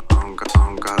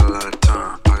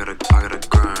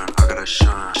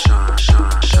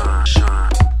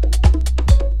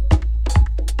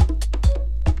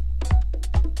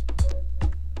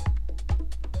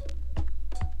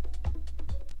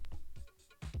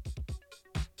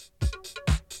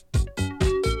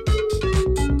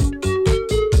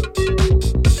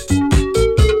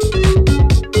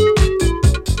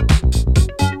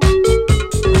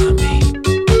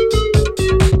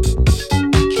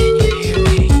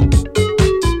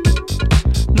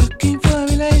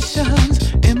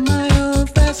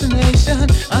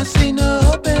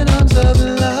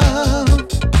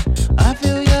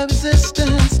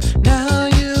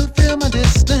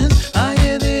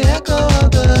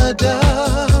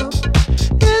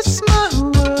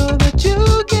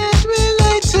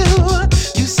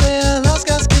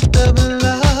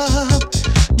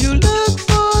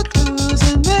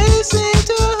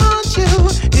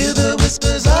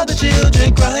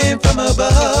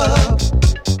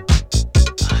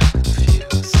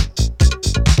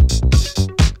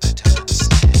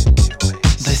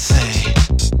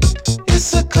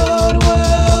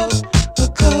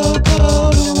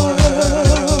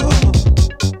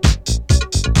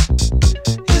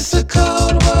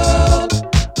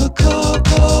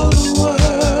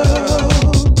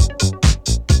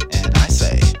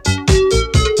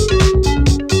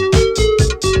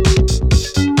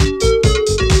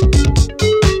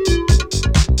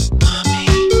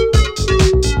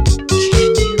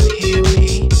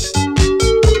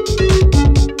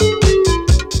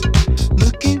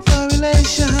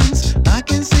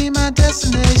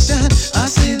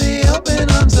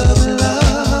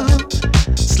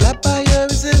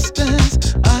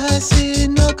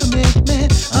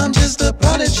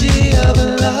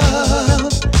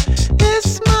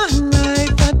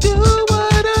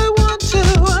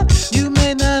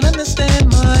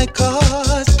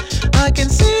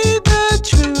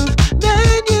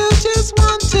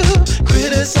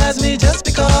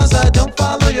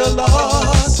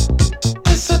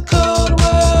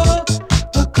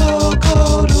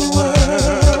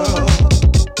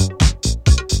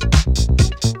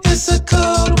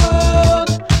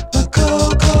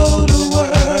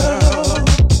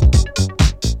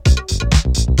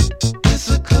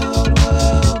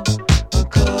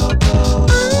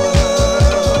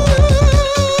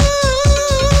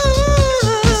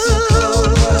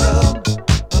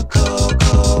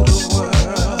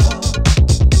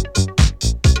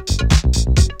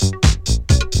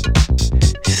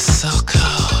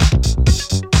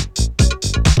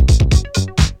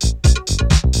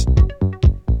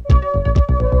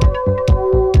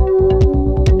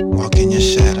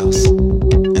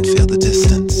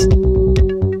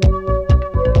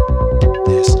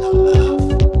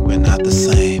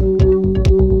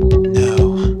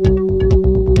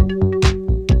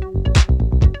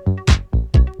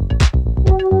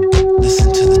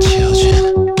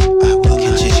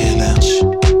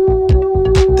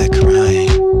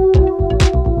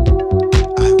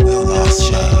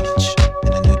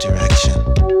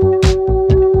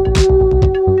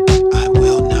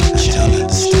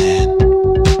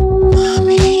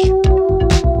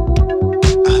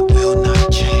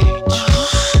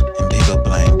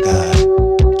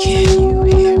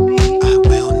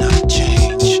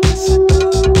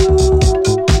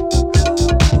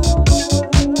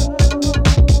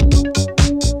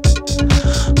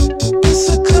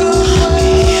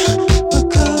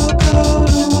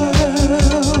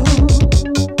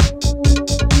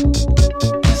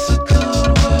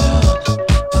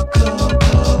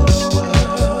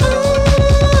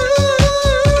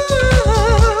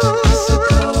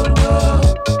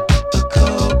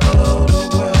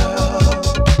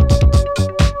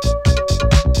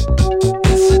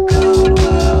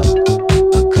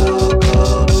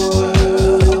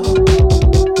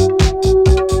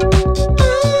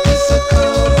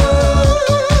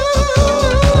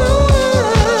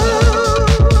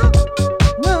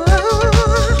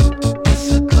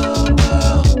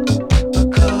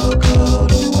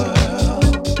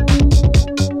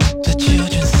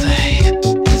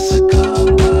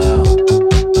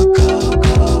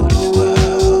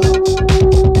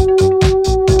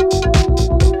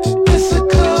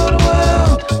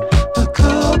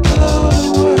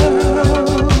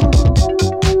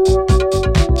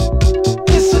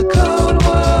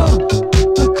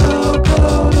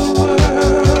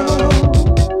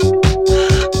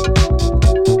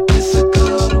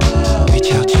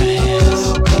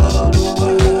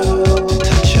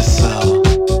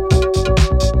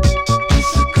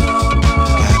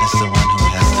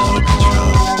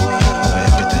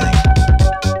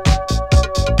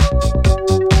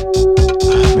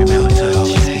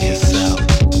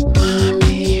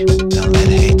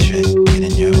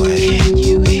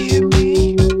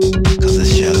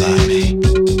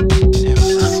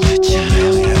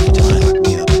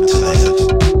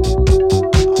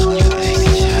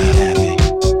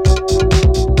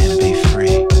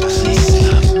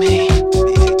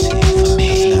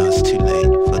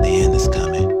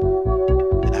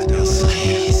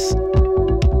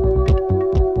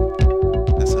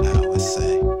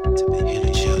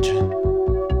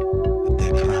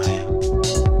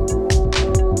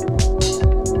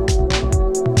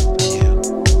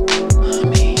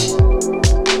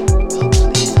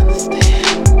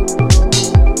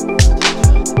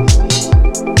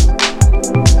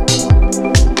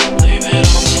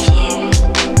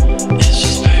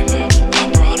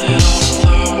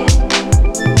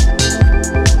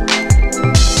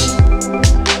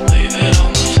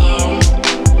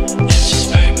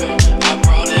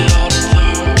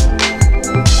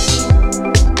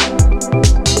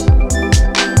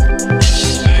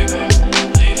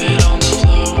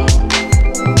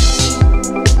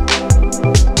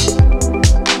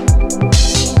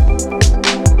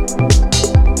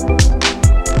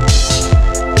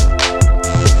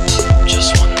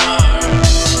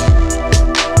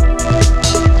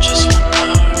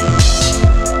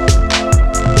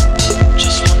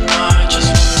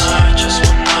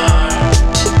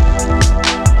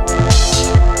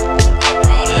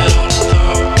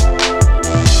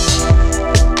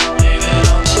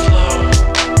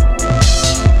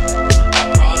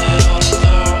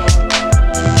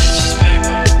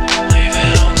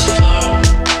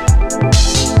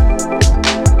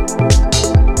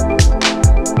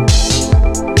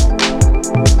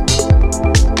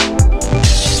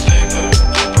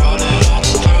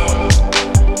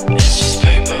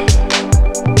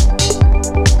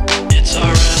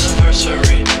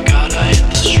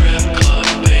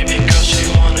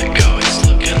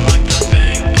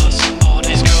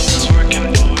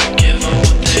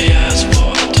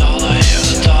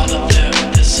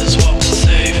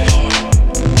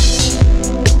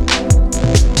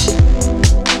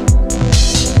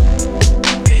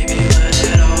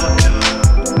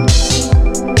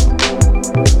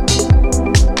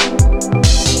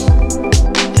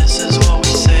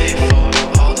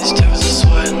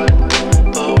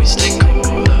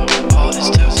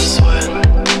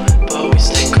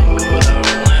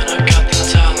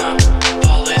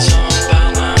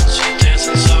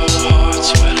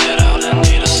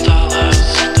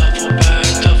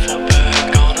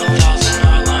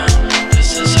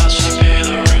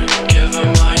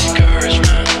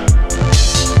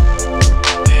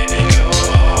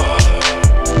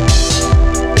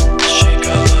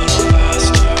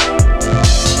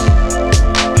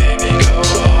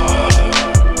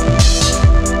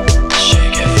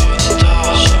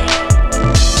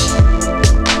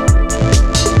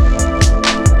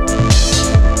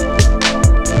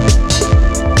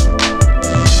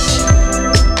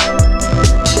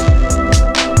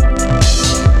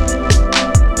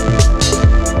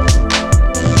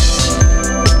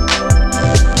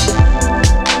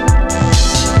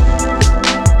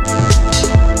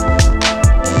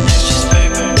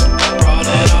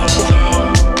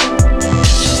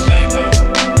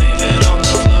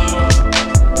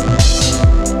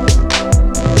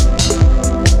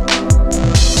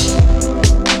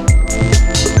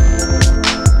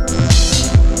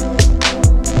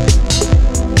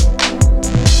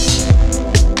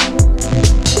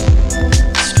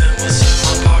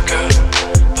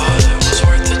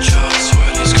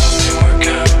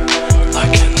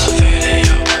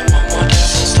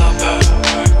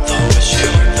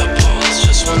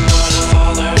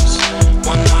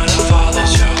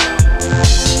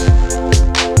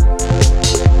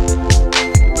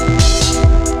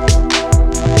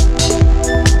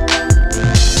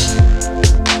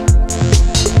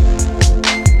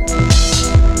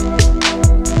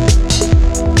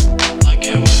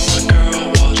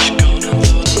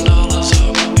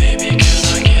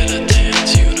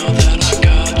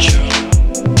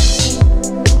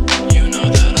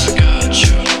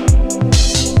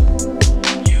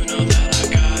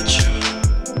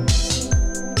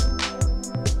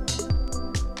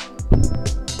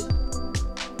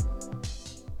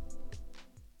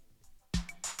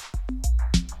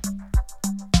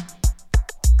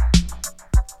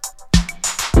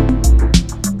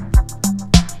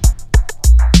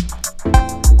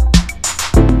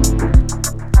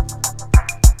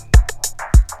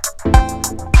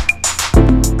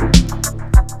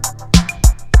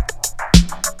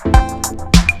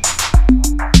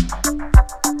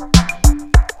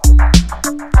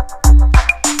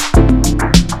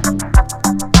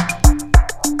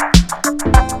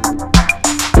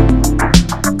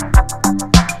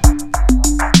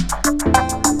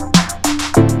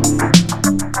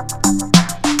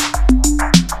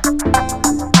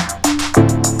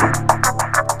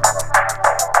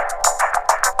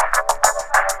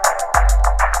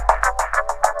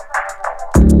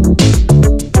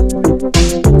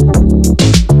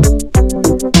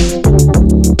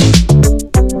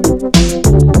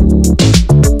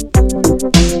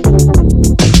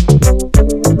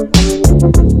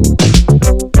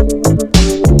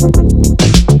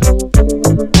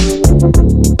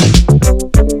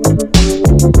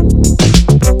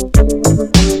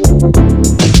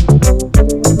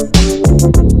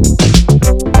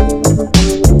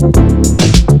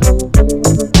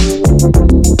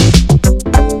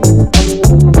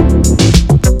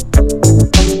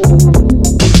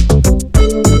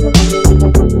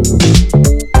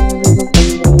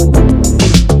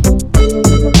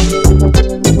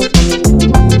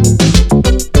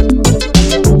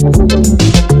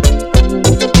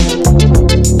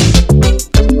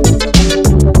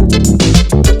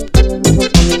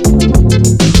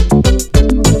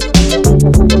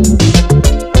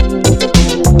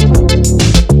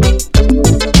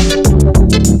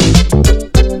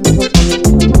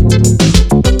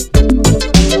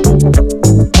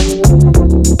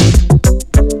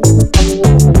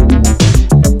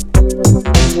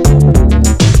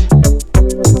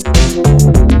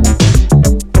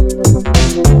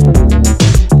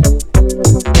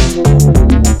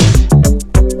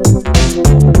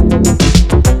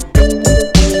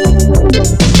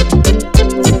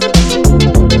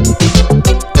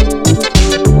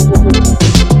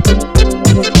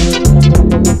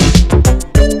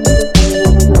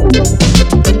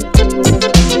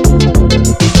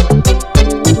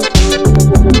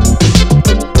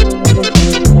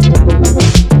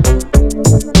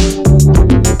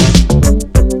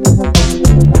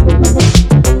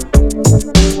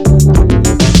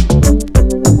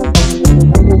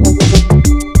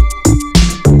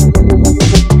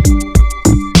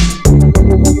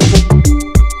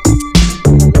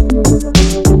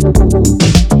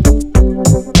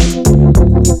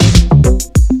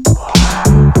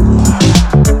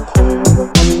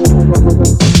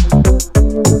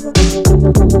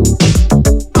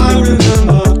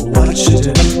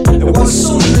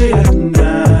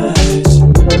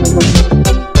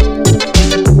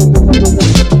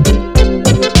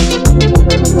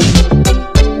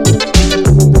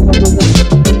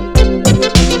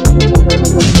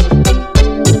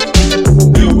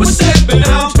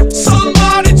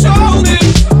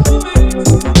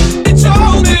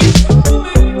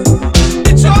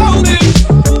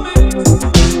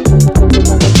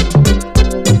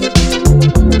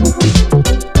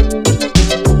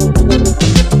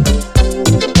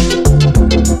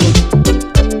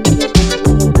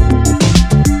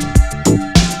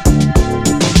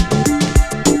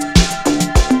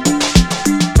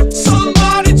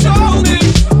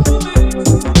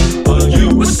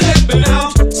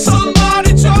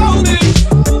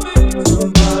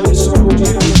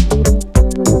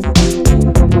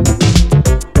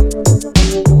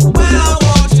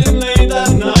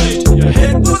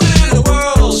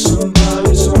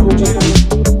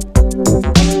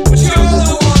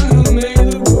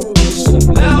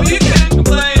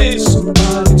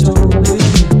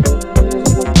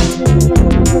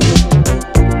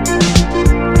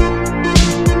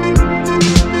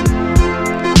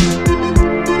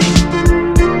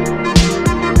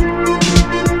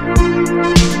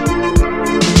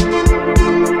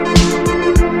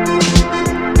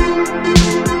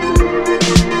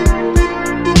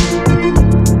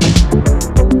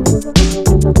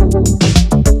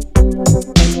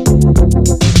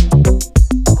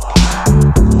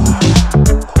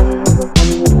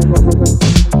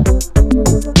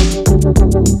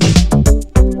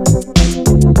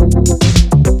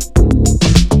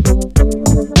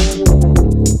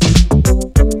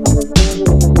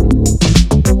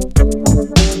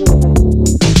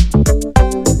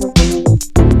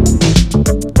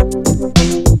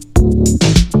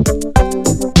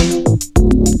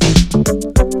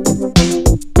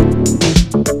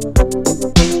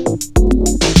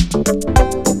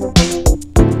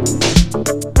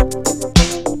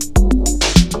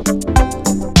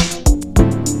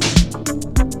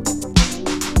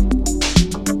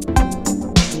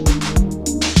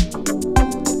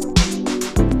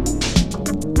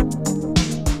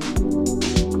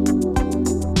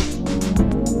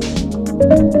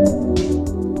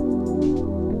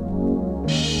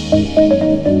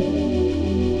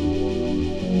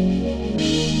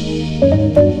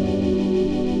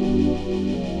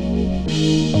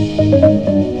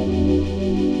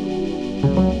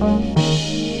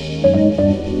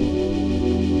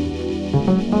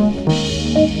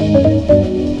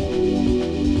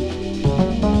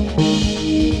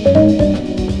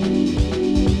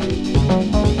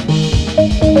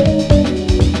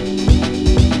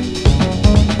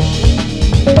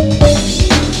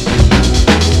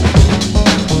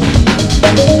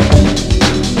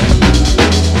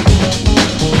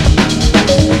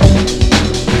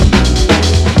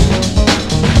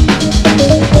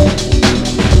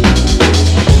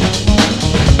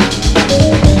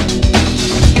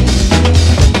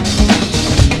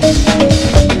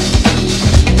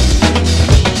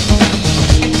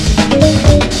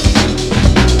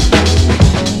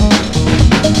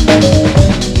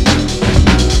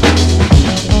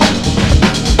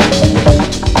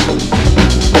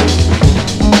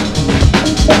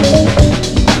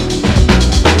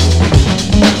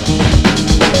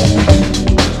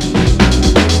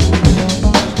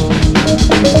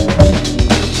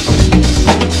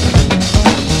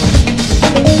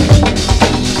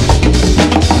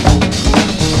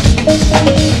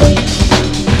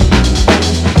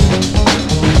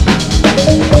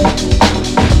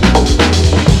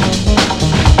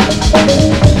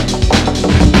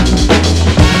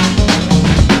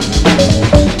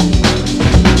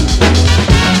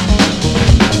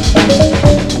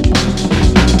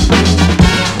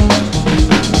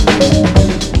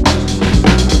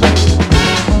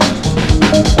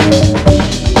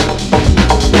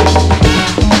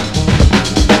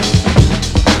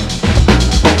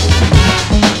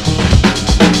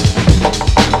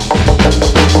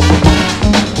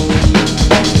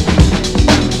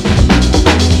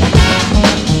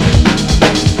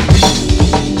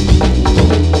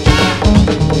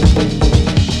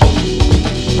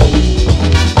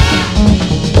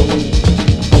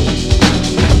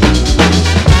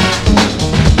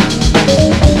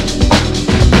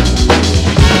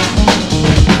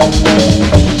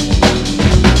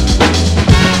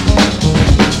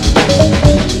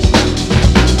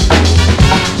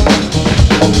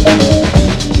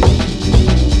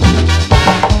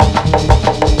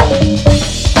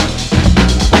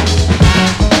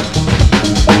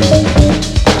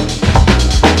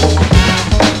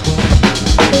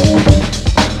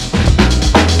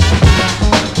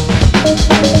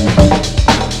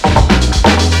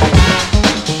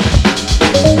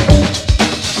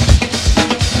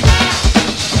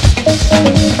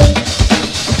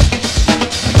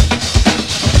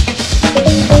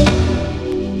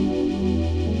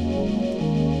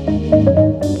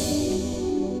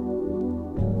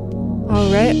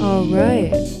All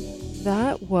right.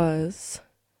 That was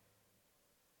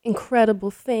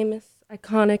incredible, famous,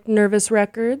 iconic Nervous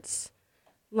Records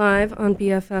live on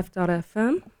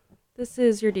BFF.FM. This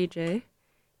is your DJ,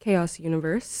 Chaos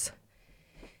Universe.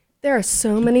 There are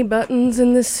so many buttons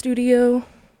in this studio.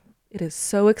 It is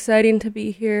so exciting to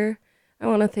be here. I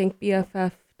want to thank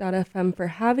BFF.FM for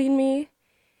having me.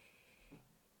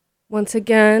 Once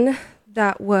again,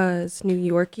 that was New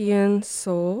Yorkian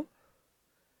Soul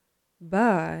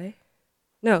that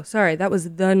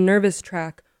was the Nervous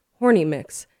track, Horny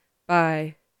Mix,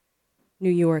 by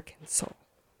New Yorkian Soul.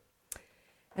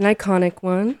 An iconic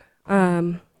one.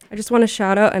 I just want to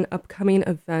shout out an upcoming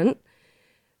event.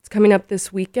 It's coming up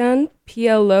this weekend.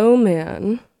 PLO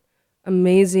Man,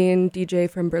 amazing DJ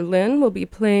from Berlin, will be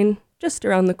playing just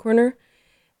around the corner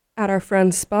at our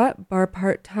friend's spot, Bar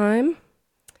Part Time.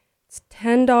 It's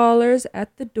 $10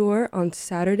 at the door on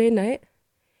Saturday night.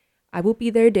 I will be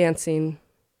there dancing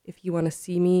if you want to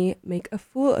see me make a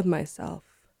fool of myself.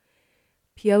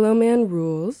 PLO Man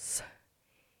rules.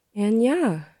 And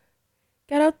yeah,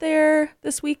 get out there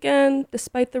this weekend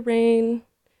despite the rain.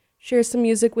 Share some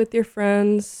music with your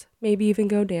friends. Maybe even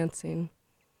go dancing.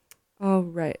 All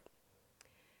right.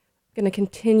 Going to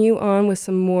continue on with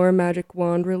some more Magic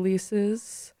Wand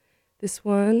releases. This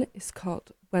one is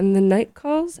called When the Night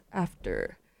Calls,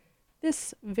 after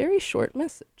this very short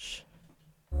message.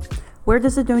 Where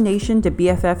does a donation to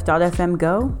BFF.FM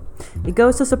go? It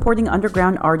goes to supporting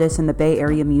underground artists in the Bay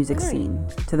Area music scene,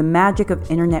 to the magic of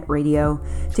internet radio,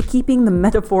 to keeping the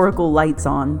metaphorical lights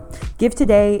on. Give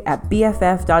today at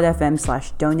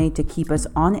BFF.FM/donate to keep us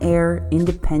on air,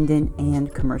 independent,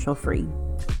 and commercial free.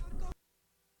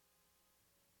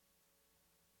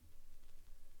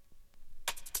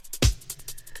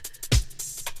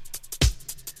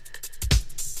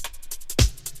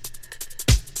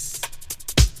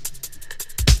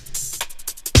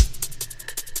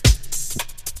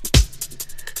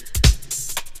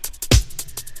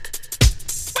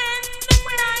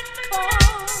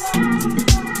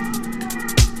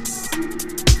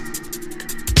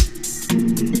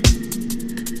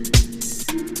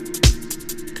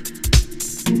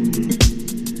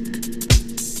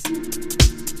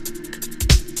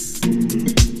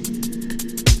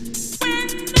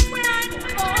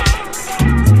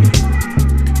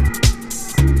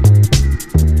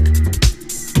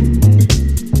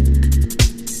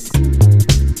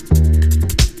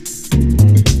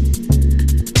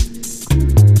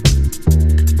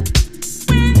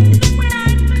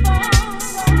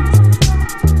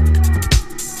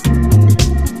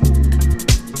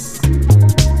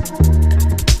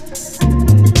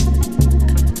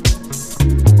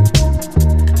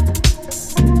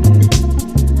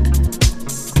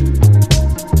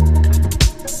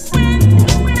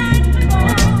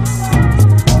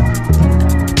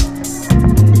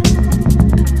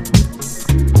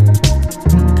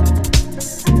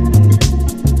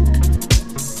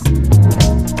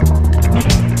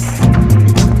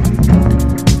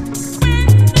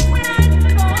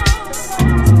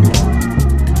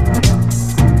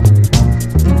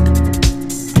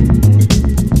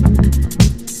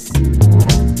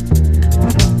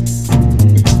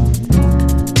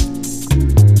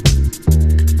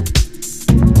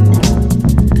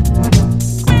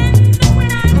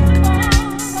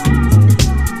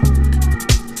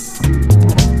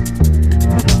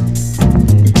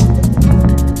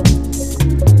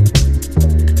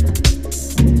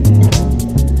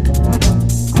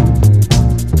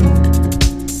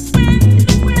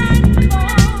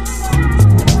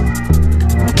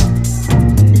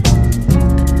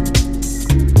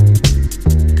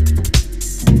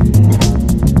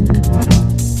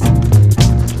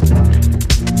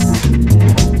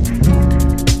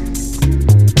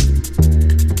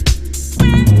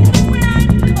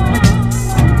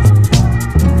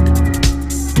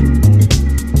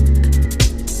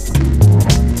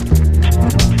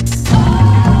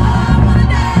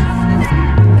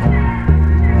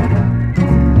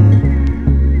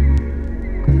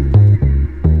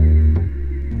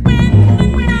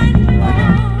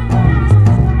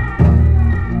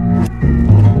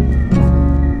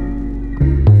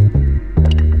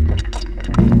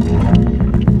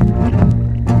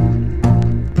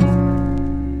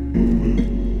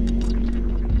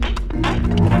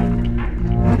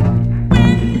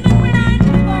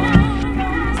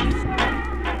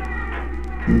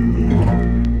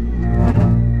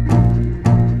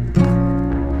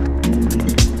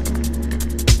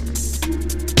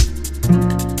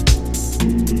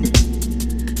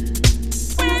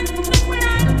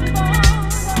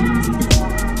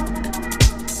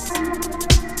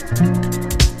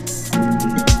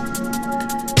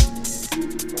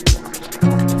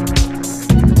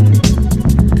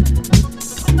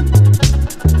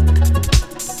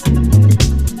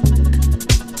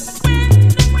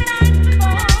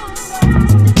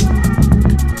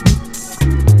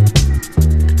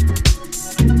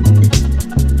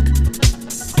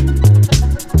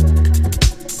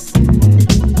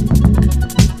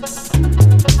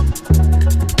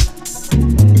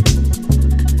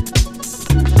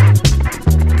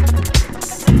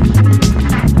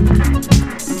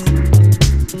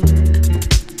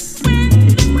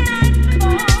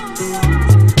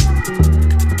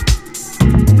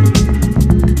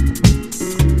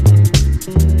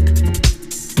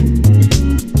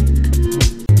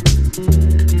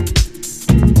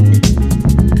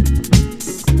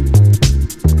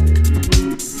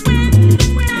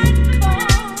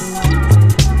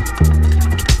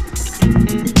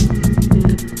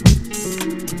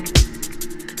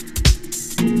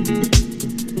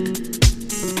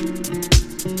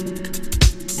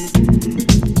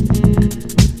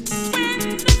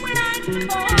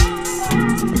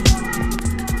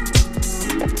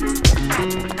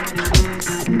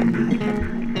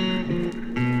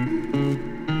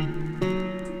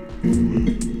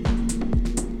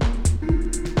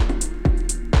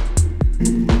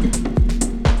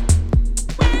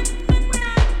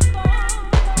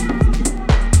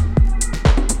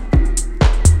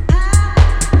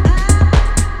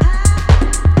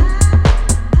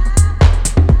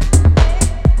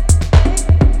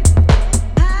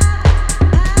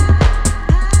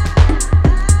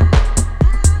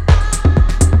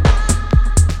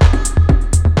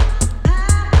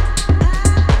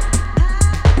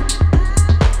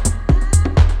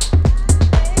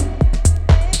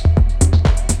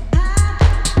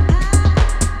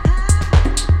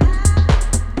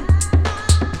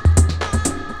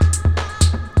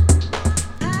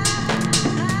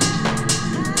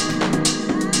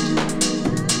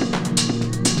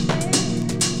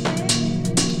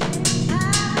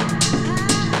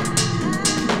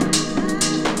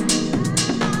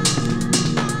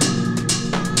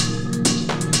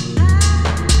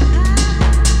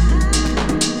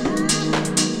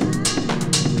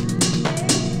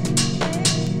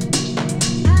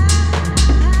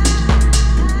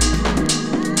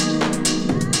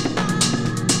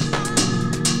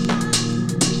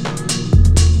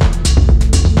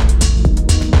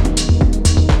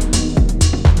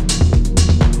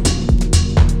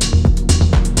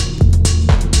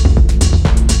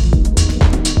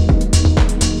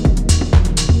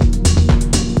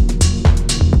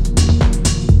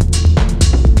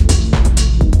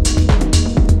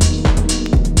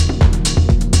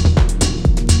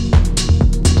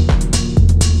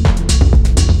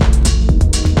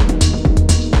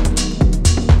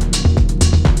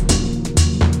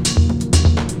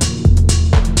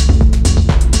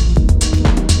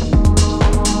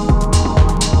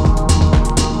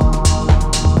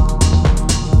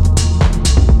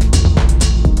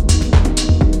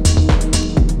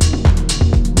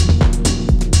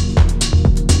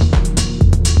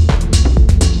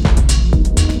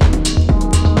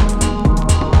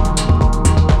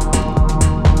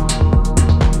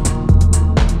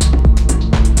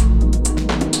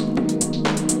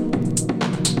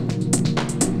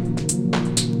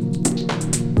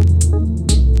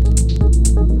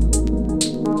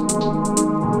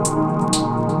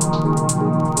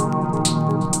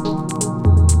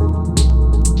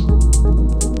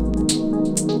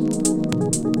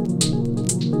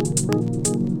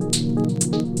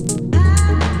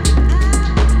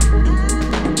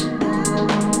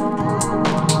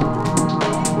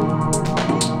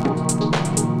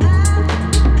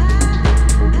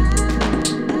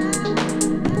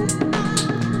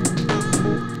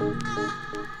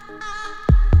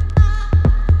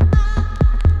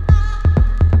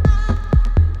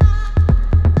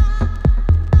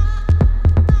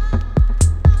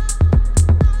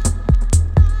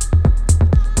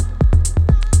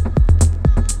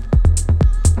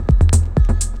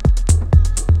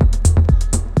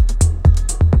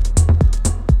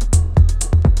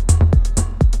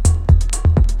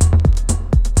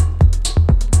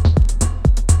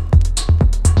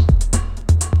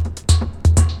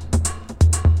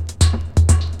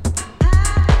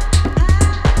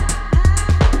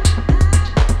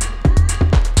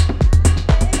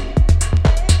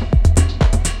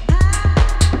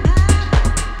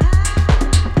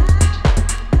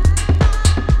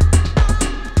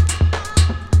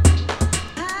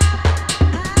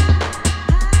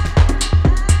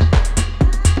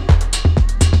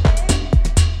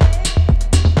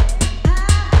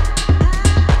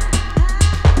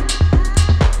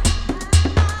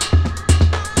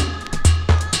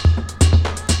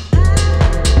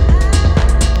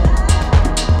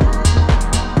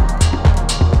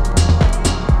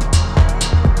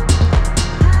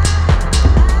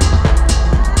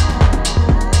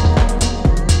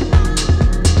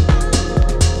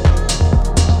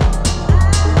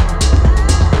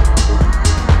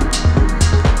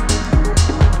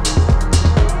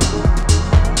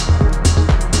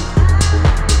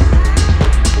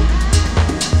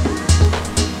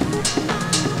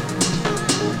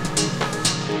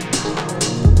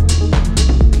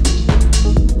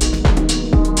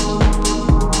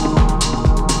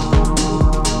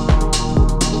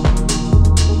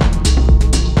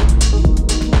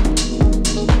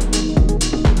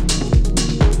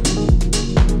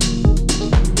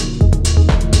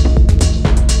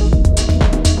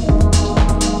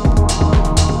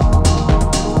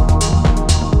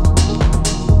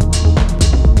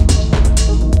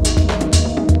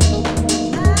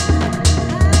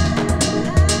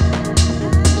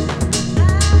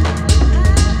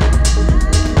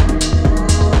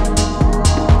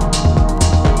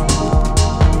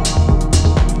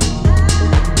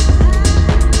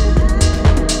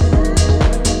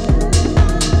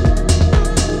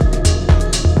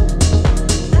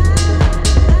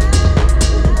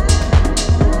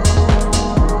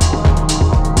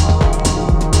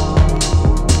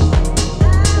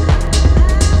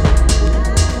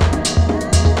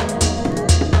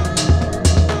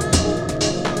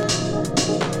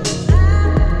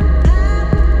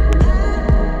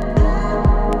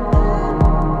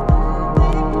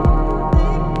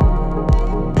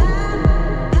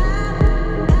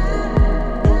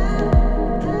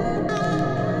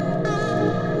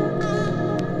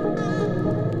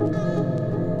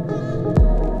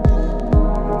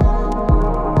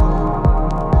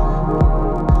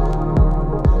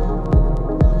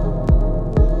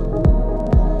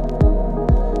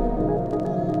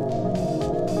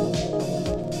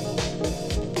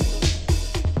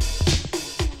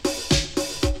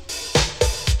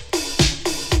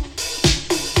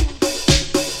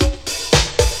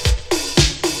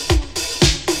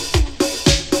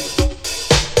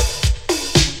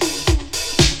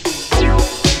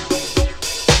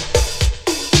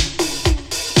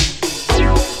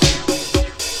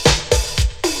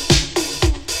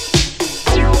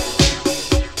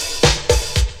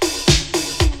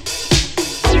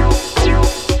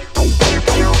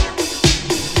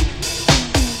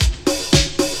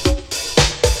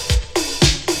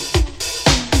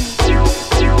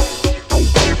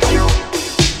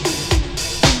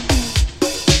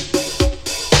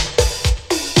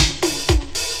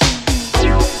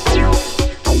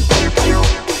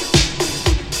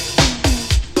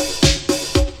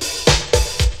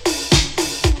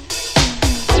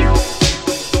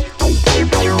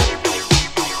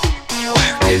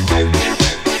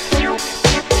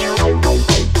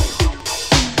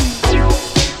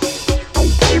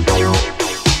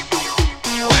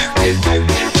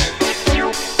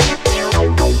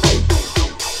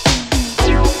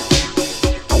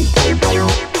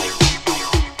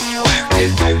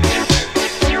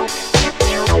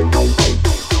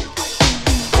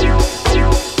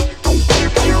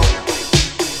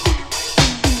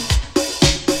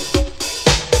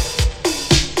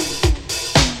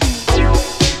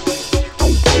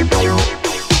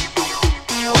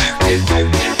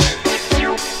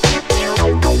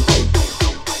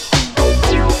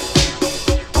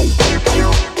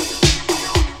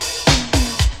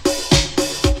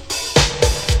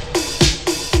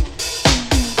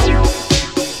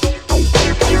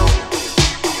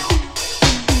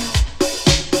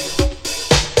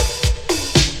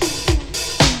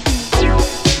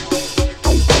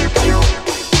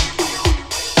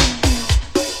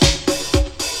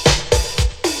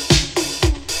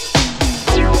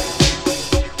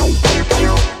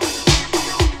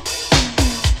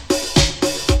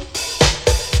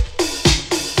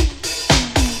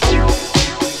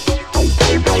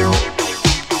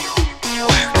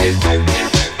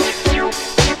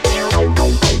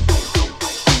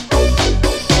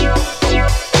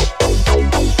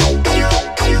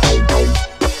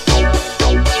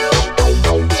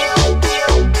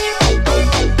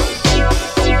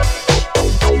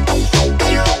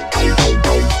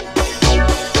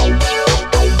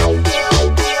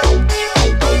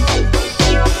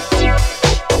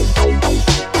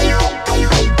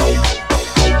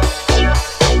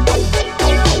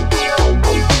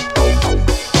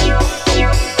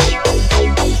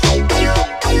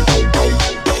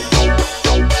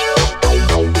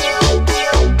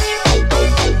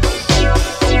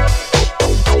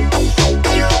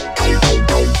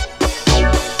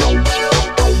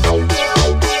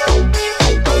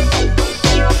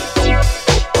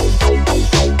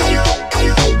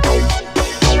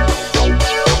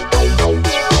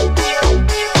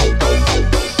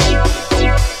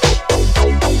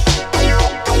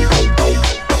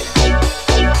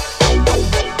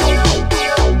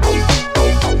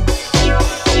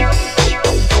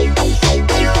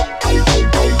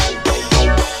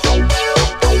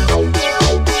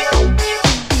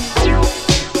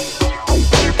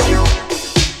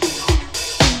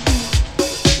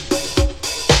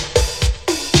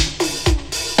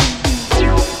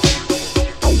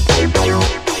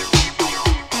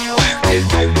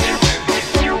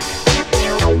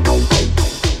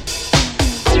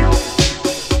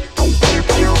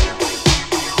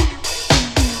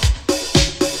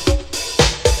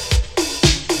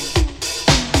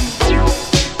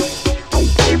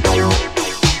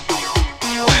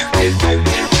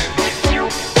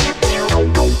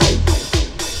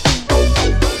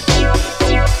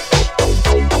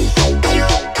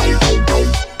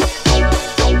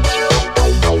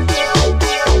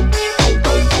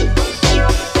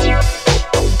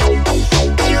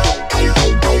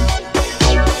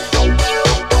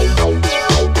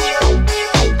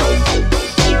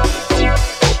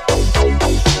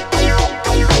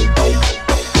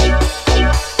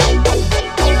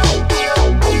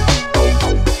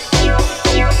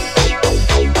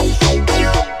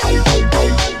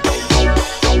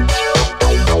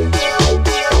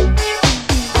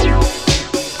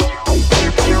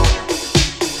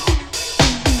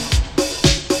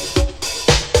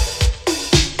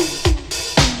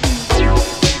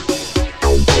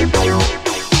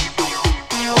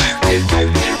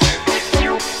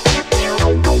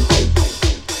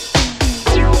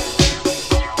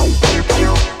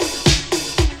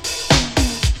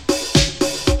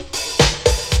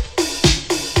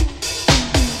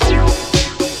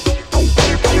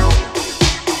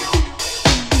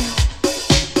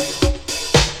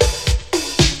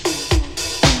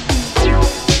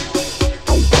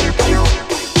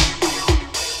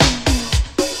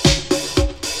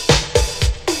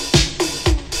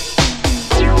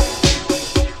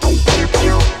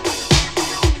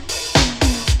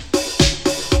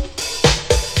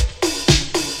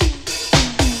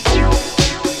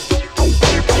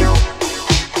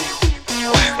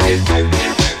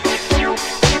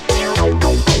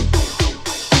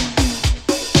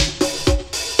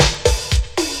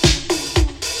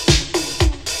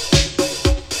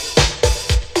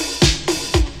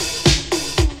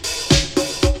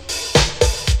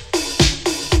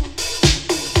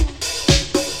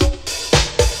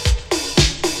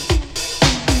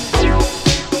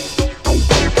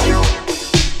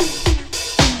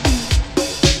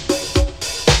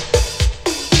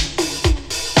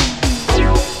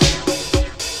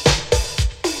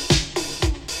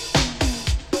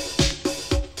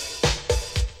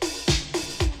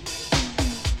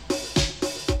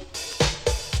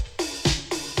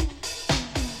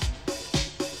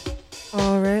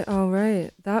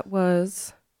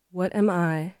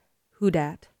 SMI Who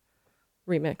Dat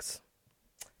remix.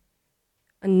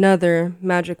 Another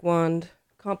Magic Wand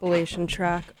compilation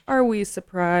track. Are we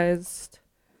surprised?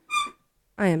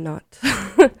 I am not.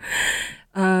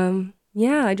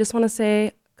 Yeah, I just want to say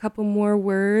a couple more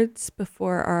words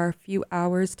before our few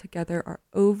hours together are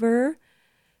over.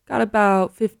 Got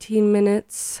about 15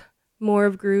 minutes more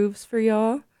of grooves for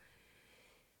y'all.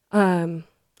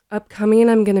 Upcoming,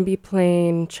 I'm going to be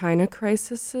playing China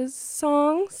Crisis's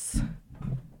songs,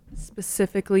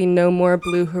 specifically No More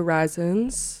Blue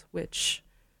Horizons, which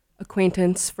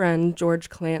acquaintance friend George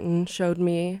Clanton showed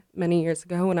me many years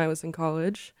ago when I was in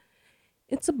college.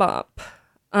 It's a bop.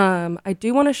 I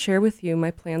do want to share with you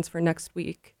my plans for next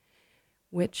week,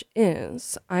 which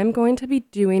is I'm going to be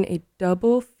doing a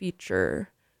double feature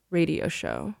radio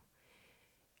show.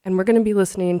 And we're going to be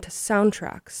listening to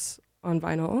soundtracks on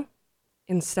vinyl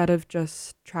instead of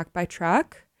just track by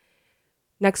track.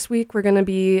 Next week, we're going to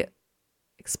be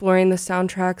exploring the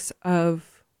soundtracks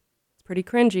of, it's pretty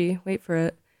cringy, wait for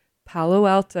it, Palo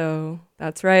Alto.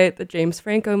 That's right, the James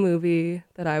Franco movie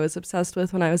that I was obsessed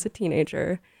with when I was a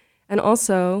teenager. And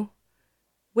also,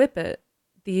 Whip It,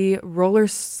 the roller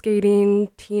skating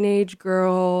teenage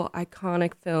girl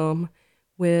iconic film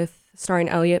starring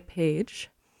Elliot Page.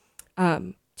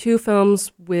 2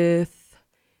 films with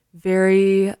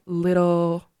very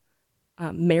little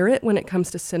merit when it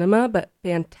comes to cinema, but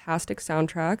fantastic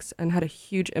soundtracks and had a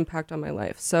huge impact on my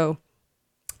life. So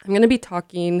I'm going to be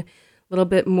talking a little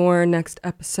bit more next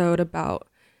episode about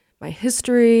my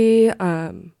history,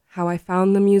 how I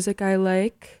found the music I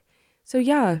like. So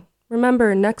yeah,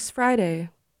 remember next Friday,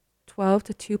 12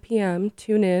 to 2 p.m.,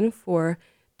 tune in for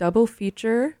double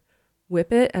feature,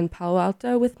 Whip It and Palo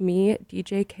Alto with me,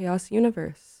 DJ Chaos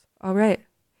Universe. All right,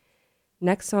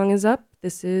 next song is up.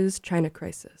 This is China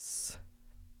Crisis.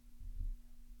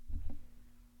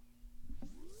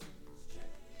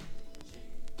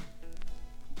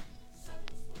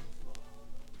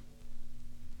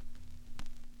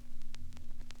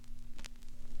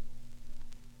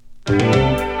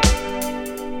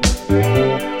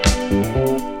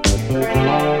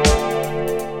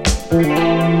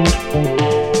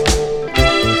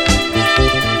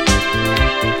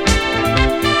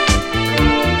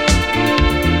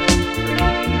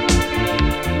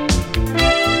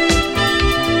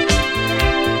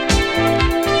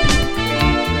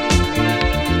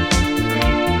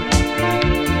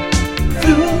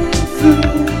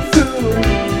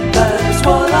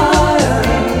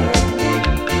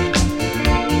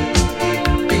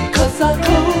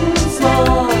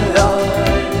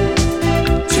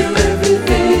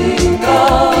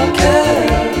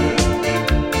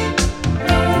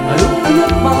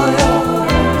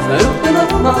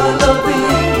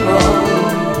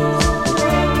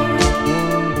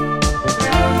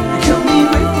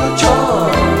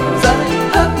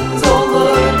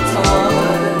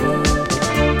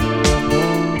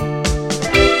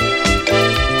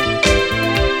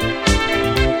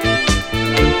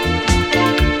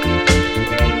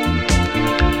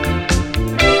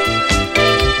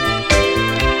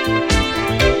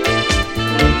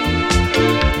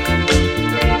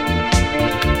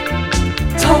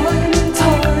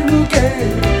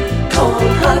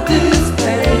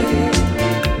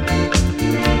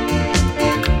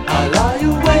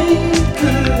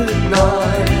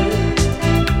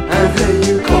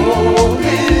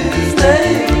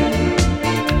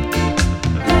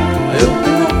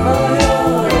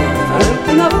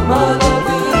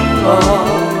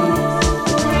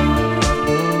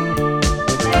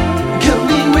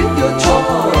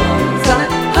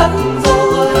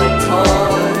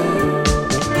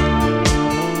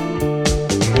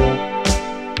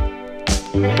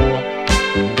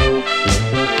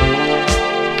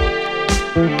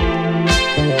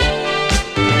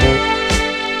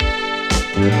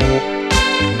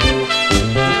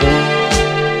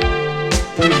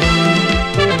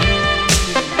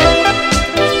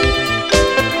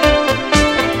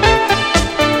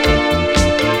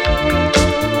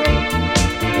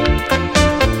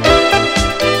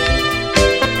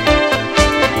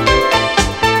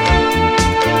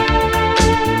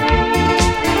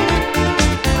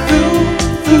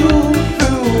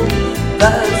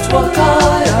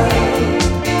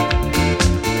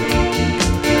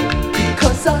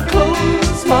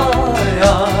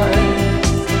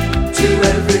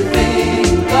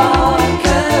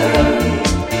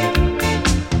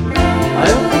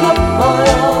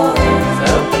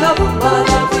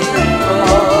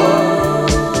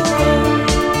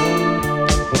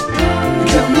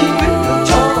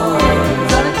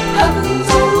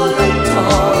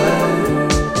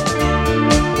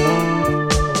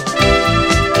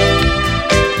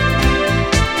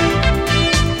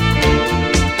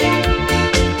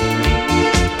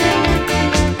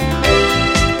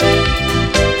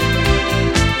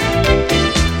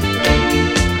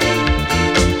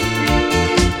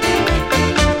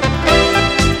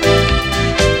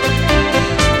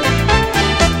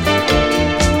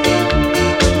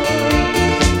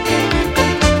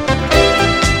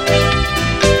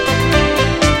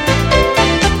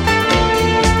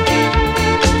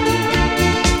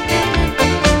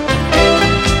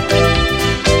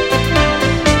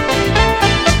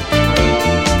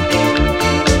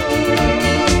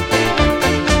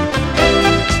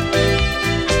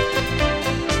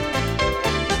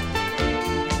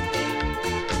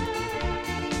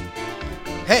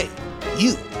 Hey,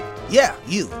 you. Yeah,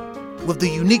 you. With the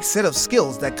unique set of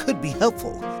skills that could be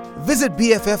helpful. Visit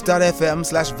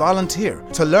bff.fm/volunteer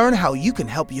to learn how you can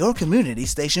help your community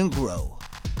station grow.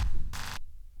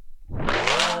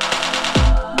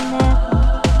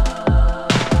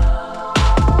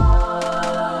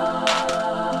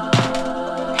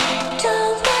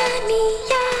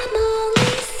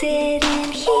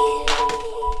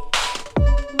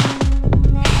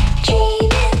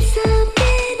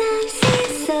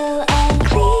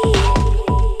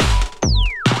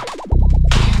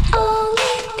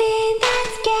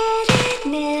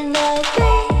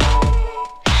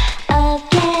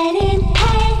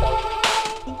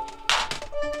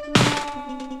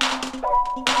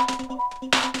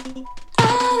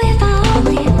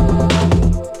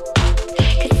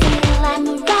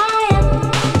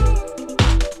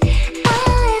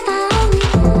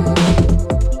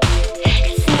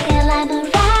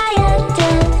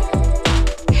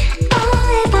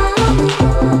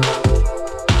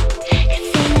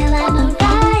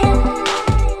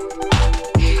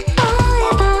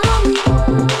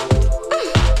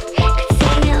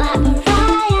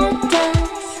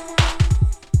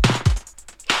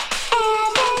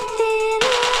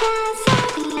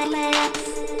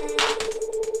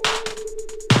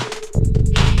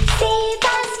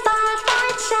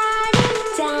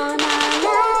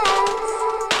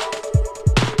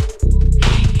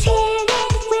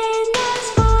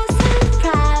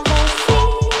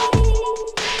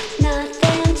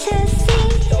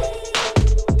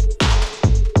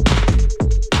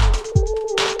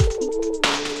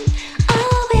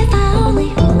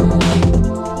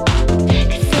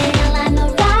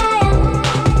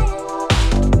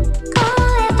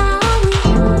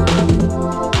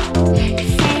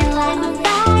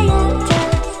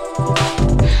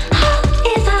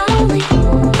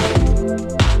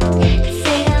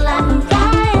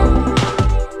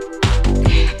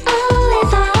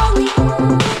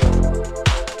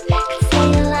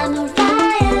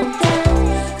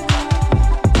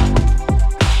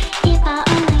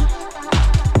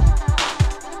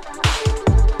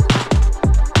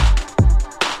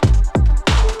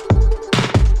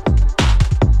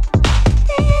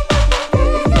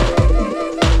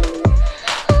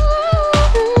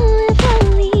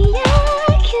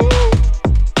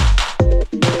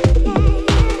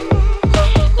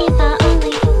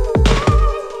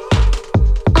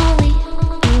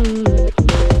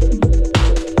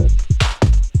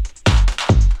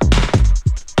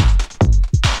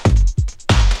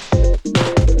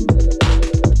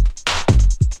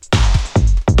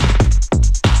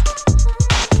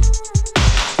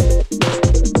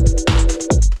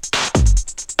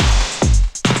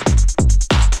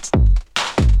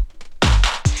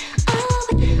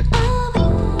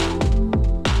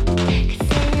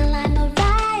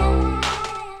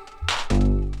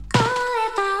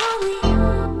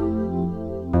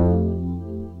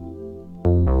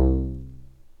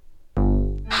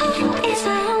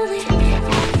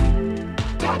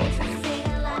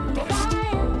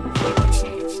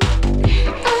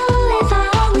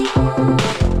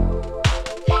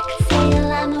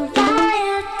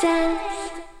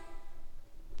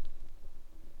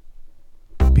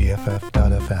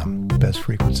 BFF.FM, best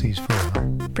frequencies forever.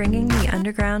 Bringing the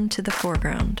underground to the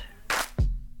foreground.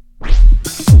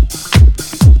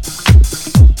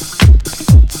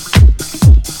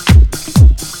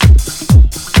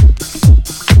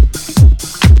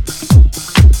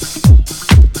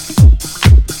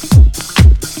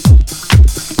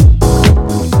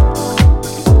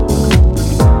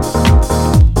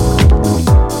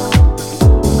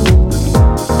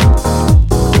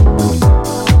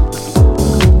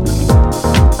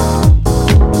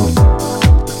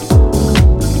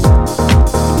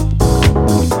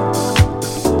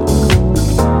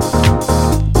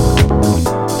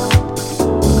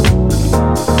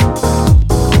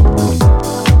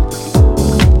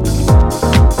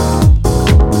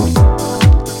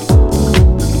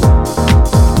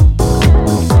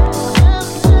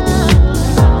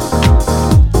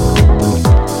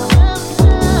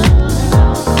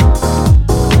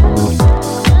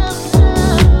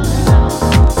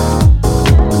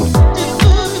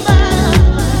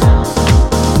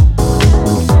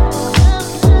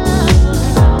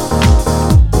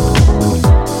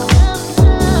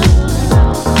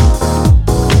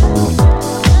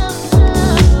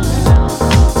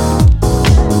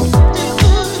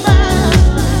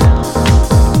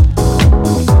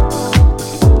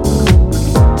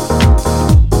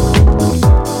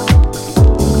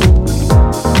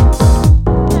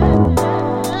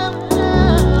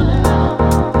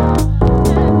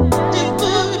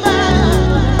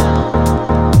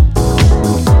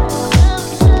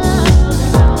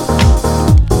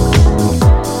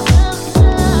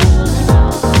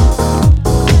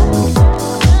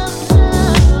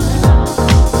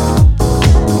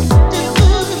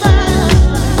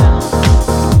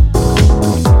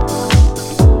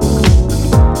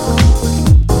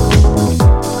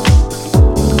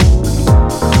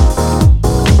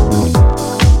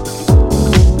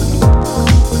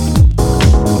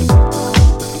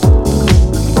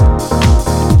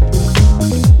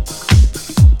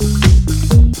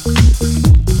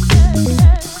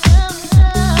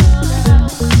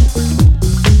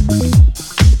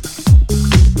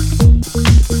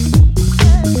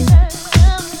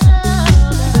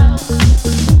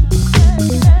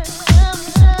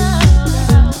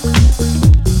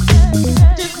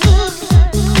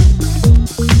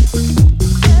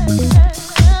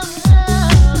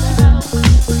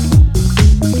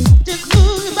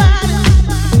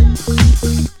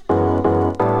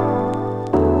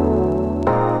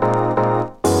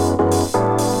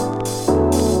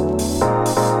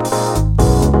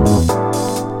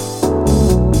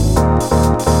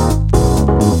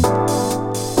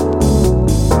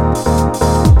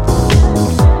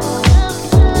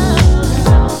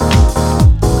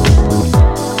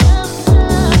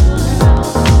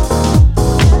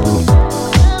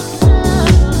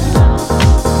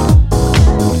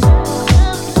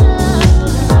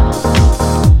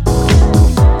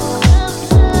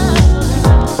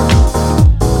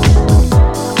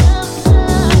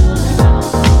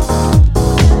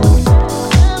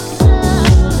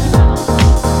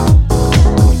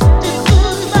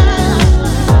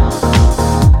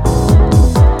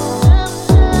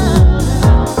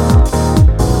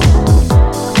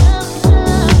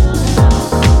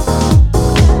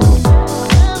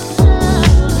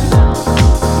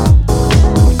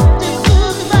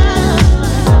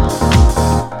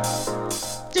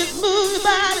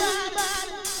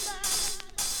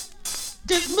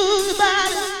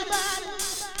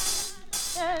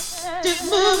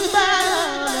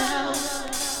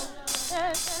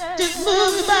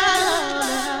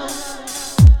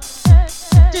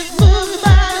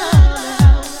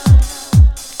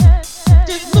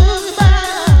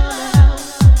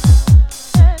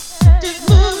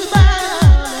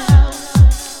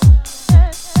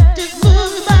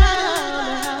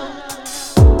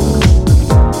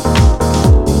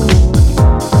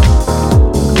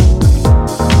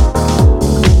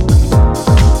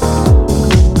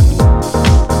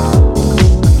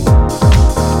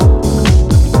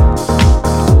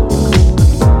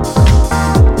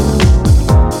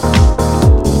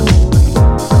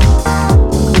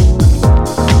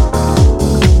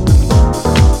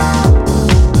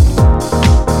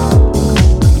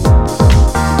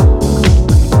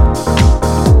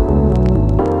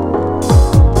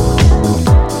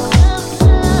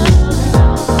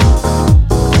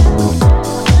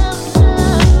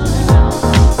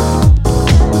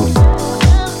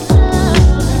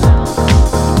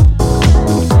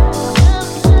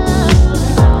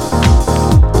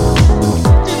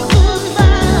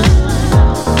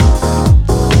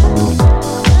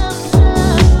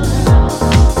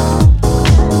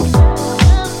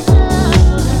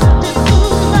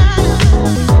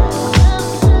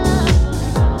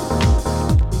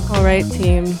 right,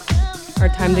 team. Our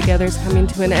time together is coming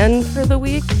to an end for the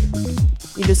week.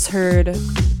 You just heard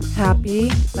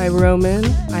Happy by Roman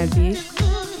Ivy.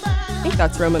 I think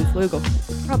that's Roman Flugel.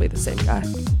 Probably the same guy.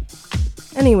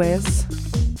 Anyways,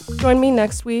 join me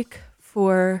next week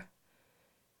for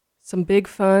some big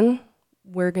fun.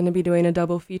 We're going to be doing a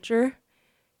double feature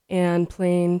and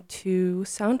playing 2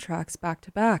 soundtracks back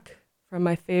to back from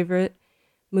my favorite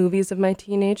movies of my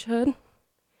teenagehood.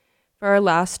 For our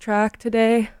last track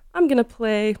today, I'm going to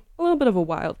play a little bit of a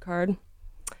wild card.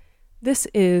 This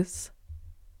is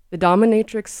The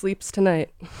Dominatrix Sleeps Tonight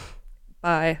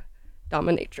by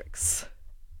Dominatrix.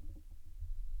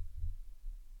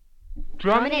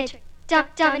 Dominatrix.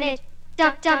 Dominatrix.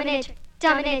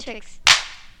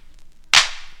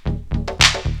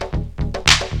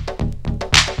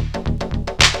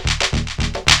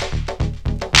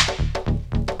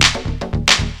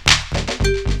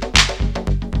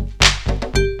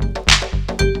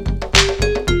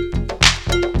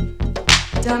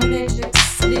 Dominatrix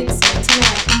sleeps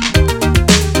tonight.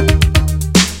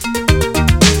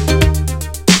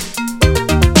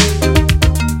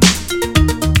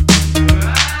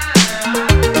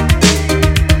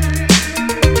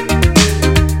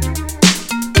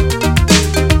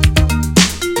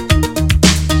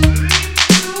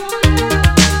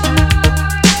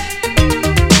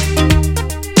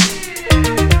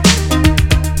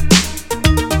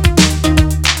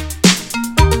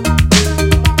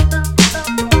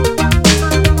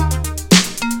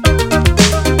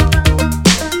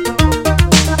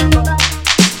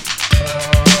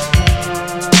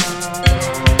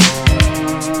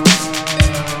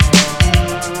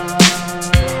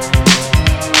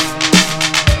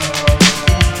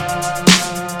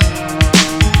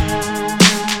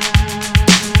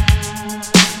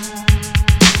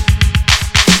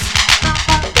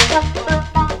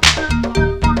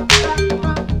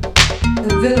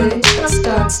 The village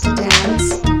starts to